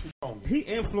his 3 is too strong. He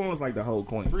influenced like the whole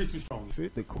Queen. 3 is too strong.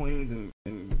 The Queens and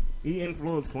he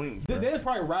influenced Queens. There's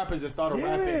probably rappers that started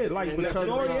rapping. Like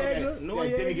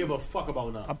Noriega didn't give a fuck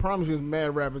about Nas. I promise you, it's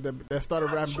mad rappers that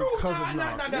started rapping because of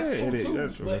Nas.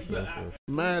 That's true.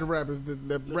 Mad rappers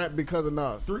that rap because of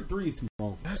Nas. 3 is too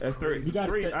strong. That's 3. You got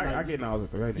 3. I get Nas a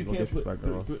 3. I ain't gonna disrespect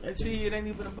Nas. See, it ain't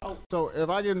even about. So if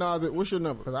I give Nas, what's your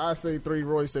number? Because I say 3,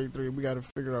 Roy say 3. We got to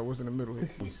figure out what's in the middle here.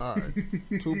 All right,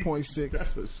 2.6.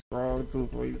 That's a strong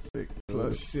 2.6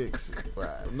 plus 6.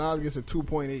 Right. Nas gets a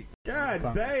 2.8.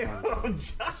 God damn.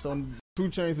 So 2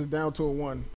 Chainz is down to a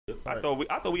 1. I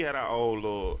thought we had our own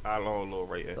little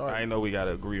rating. Sorry. I didn't know we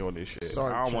gotta agree on this shit.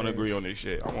 Sorry, I don't want to Chainz. agree on this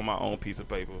shit. I want my own piece of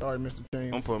paper. Sorry, Mr.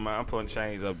 Chainz. I'm putting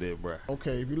Chainz up there, bro.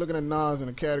 Okay, if you're looking at Nas in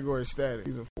the category of status,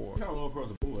 he's a 4.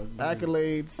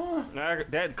 Accolades.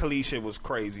 That Khalid shit was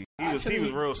crazy. He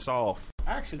was real soft.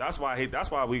 Actually, that's why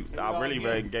I really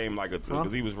rated game like a 2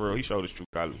 because he was real. He showed his true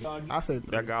colors. I say 3.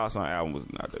 That Godson album was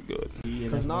not that good.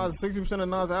 Because Nas, 60% of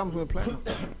Nas albums went platinum.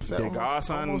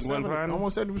 Godson went platinum.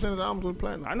 Almost 70% of his albums went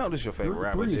platinum. I know this is your favorite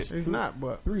rapper. He's not,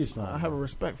 but 3 is strong. I have a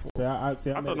respect for him. I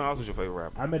thought Nas was your favorite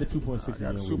rapper. I made a 2.6.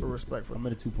 I got super respect for him. I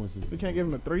made a 2.6. You can't give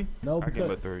him a 3? No, I give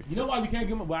him a 3. You know why you can't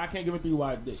give him? Why I can't give him a 3?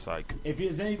 Why? Psych. If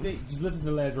there's anything, just listen to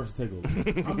the last verse of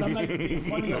Takeover. I'm not being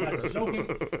funny. I'm not joking.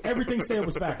 Everything said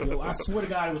was factual. I swear. swear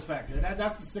to God, it was facts.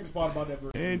 That's the sickest part about that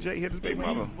verse. And Jay hit his baby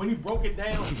mother. When he broke it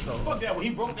down, fuck that. When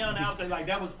he broke down the outside, like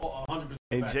that was 100%.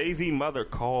 And Jay-Z mother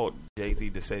called Jay-Z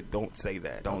to say, "Don't say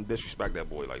that. Don't disrespect that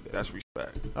boy like that. That's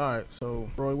respect." All right, so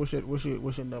Roy, what's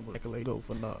your number? Accolade go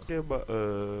for Nas. Yeah, but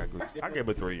I give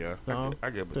it 3. Yeah, I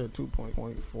give it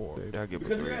 2.4. Yeah, I give it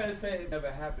 3. Because you understand, it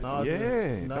never happened.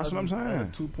 Yeah, that's what I'm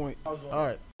saying. 2 point. All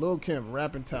right, Lil' Kim,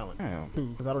 rapping talent. Damn. 2,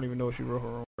 because I don't even know if she wrote her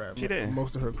own rap. She did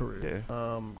most of her career.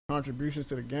 Yeah. Contributions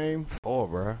to the game. 4,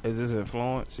 bro. Is this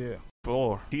influence? Yeah.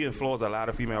 4. She influenced a lot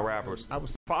of female rappers.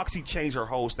 Foxy changed her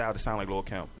whole style to sound like Lil'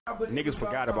 Kim. Niggas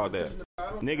forgot about that.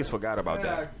 Niggas forgot about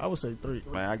that. I would say 3.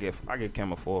 Man, I give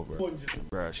Kim a 4, bro.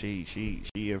 Bro, she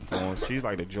influenced. She's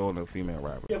like the Jordan of female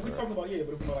rappers. Yeah, if we talking about but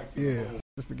if we like female. Yeah.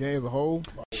 Just the game as a whole.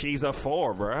 She's a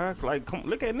 4, bro. Like, come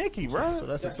look at Nicki, bro. So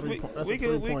that's a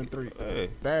 3.3. Hey.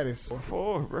 That is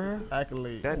 4, bro.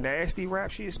 Accolade. That nasty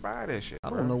rap, she inspired that shit. I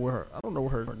don't know where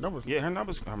her numbers. Yeah, her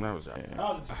numbers. Yeah.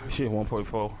 She at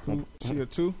 1.4. She a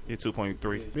 2. Yeah, 2.3.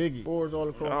 Biggie. 4s all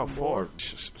across. Oh, 4.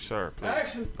 Sir, please.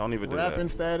 Actually, don't even do rapping that.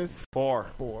 status. 4.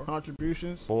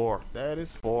 Contributions. 4. Status.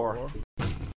 4.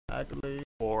 Accolade.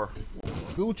 4.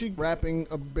 Gucci rapping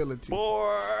ability.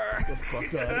 4. Get the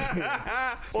fuck out of here.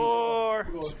 4.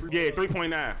 Yeah,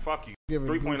 3.9. Fuck you.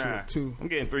 3.9. 2. I'm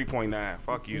getting 3.9.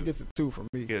 Fuck you. He gets a 2 from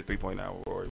me. Get a 3.9 with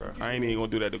Rory, bro. I ain't even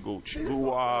gonna do that to Gooch.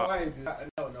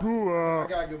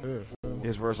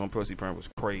 His verse on Pussy Print was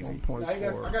crazy. 1.4. I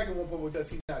gotta get 1 point because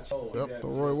he's not old. Yep. So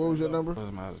Roy, what was your number? That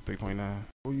was mine. 3.9.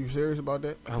 Were you serious about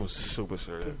that? I was super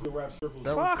serious.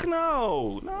 That Fuck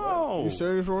no. You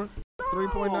serious, Roy?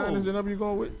 3.9 is the number you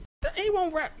going with? He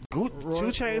won't rap. Good. 2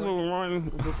 Chainz will run.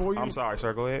 Before you, I'm sorry,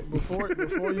 sir. Go ahead. Before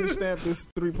you stamp this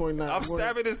 3.9. I'm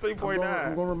stamping this 3.9.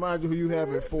 I'm going to remind you who you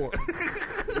have it for.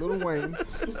 Lil Wayne,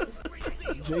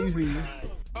 Jay-Z,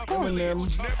 Eminem,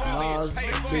 Nas,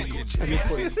 Biggie.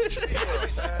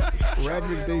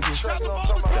 Radrick Davis.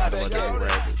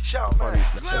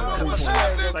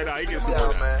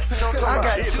 I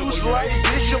got juice like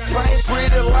Bishop, paint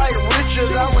pretty like Richard.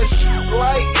 I'm a shoot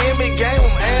like Emmy Game,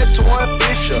 I'm Antoine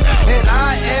Fisher. And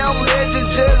I am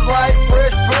legend just like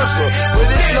Fresh Prince. But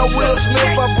it's no Will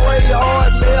Smith, I pray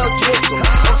hard Mel Gibson.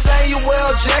 I'm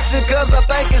Samuel Jackson cause I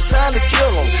think it's time to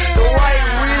kill him. The right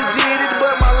wrist did it,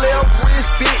 but my left wrist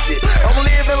fit it. I'm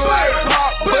living like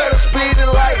Pop, but I'm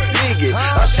speeding like Biggie.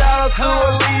 I shout out to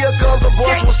Aaliyah cause the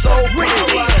voice was so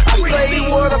pretty. I say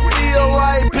what I feel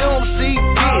like Pimp C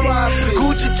Diddy.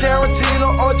 Gucci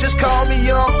Tarantino or just call me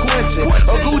Young Quentin.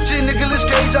 A Gucci Nicolas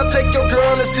Cage, I take your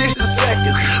girl in 60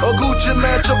 seconds. A Gucci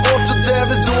Metro Ultra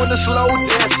Davis doing the slow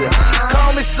dancing.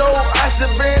 Call me so Icy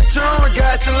Ventura,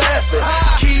 got you laughing.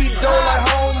 Keep dough like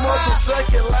home muscle,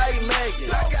 suck it like Megan.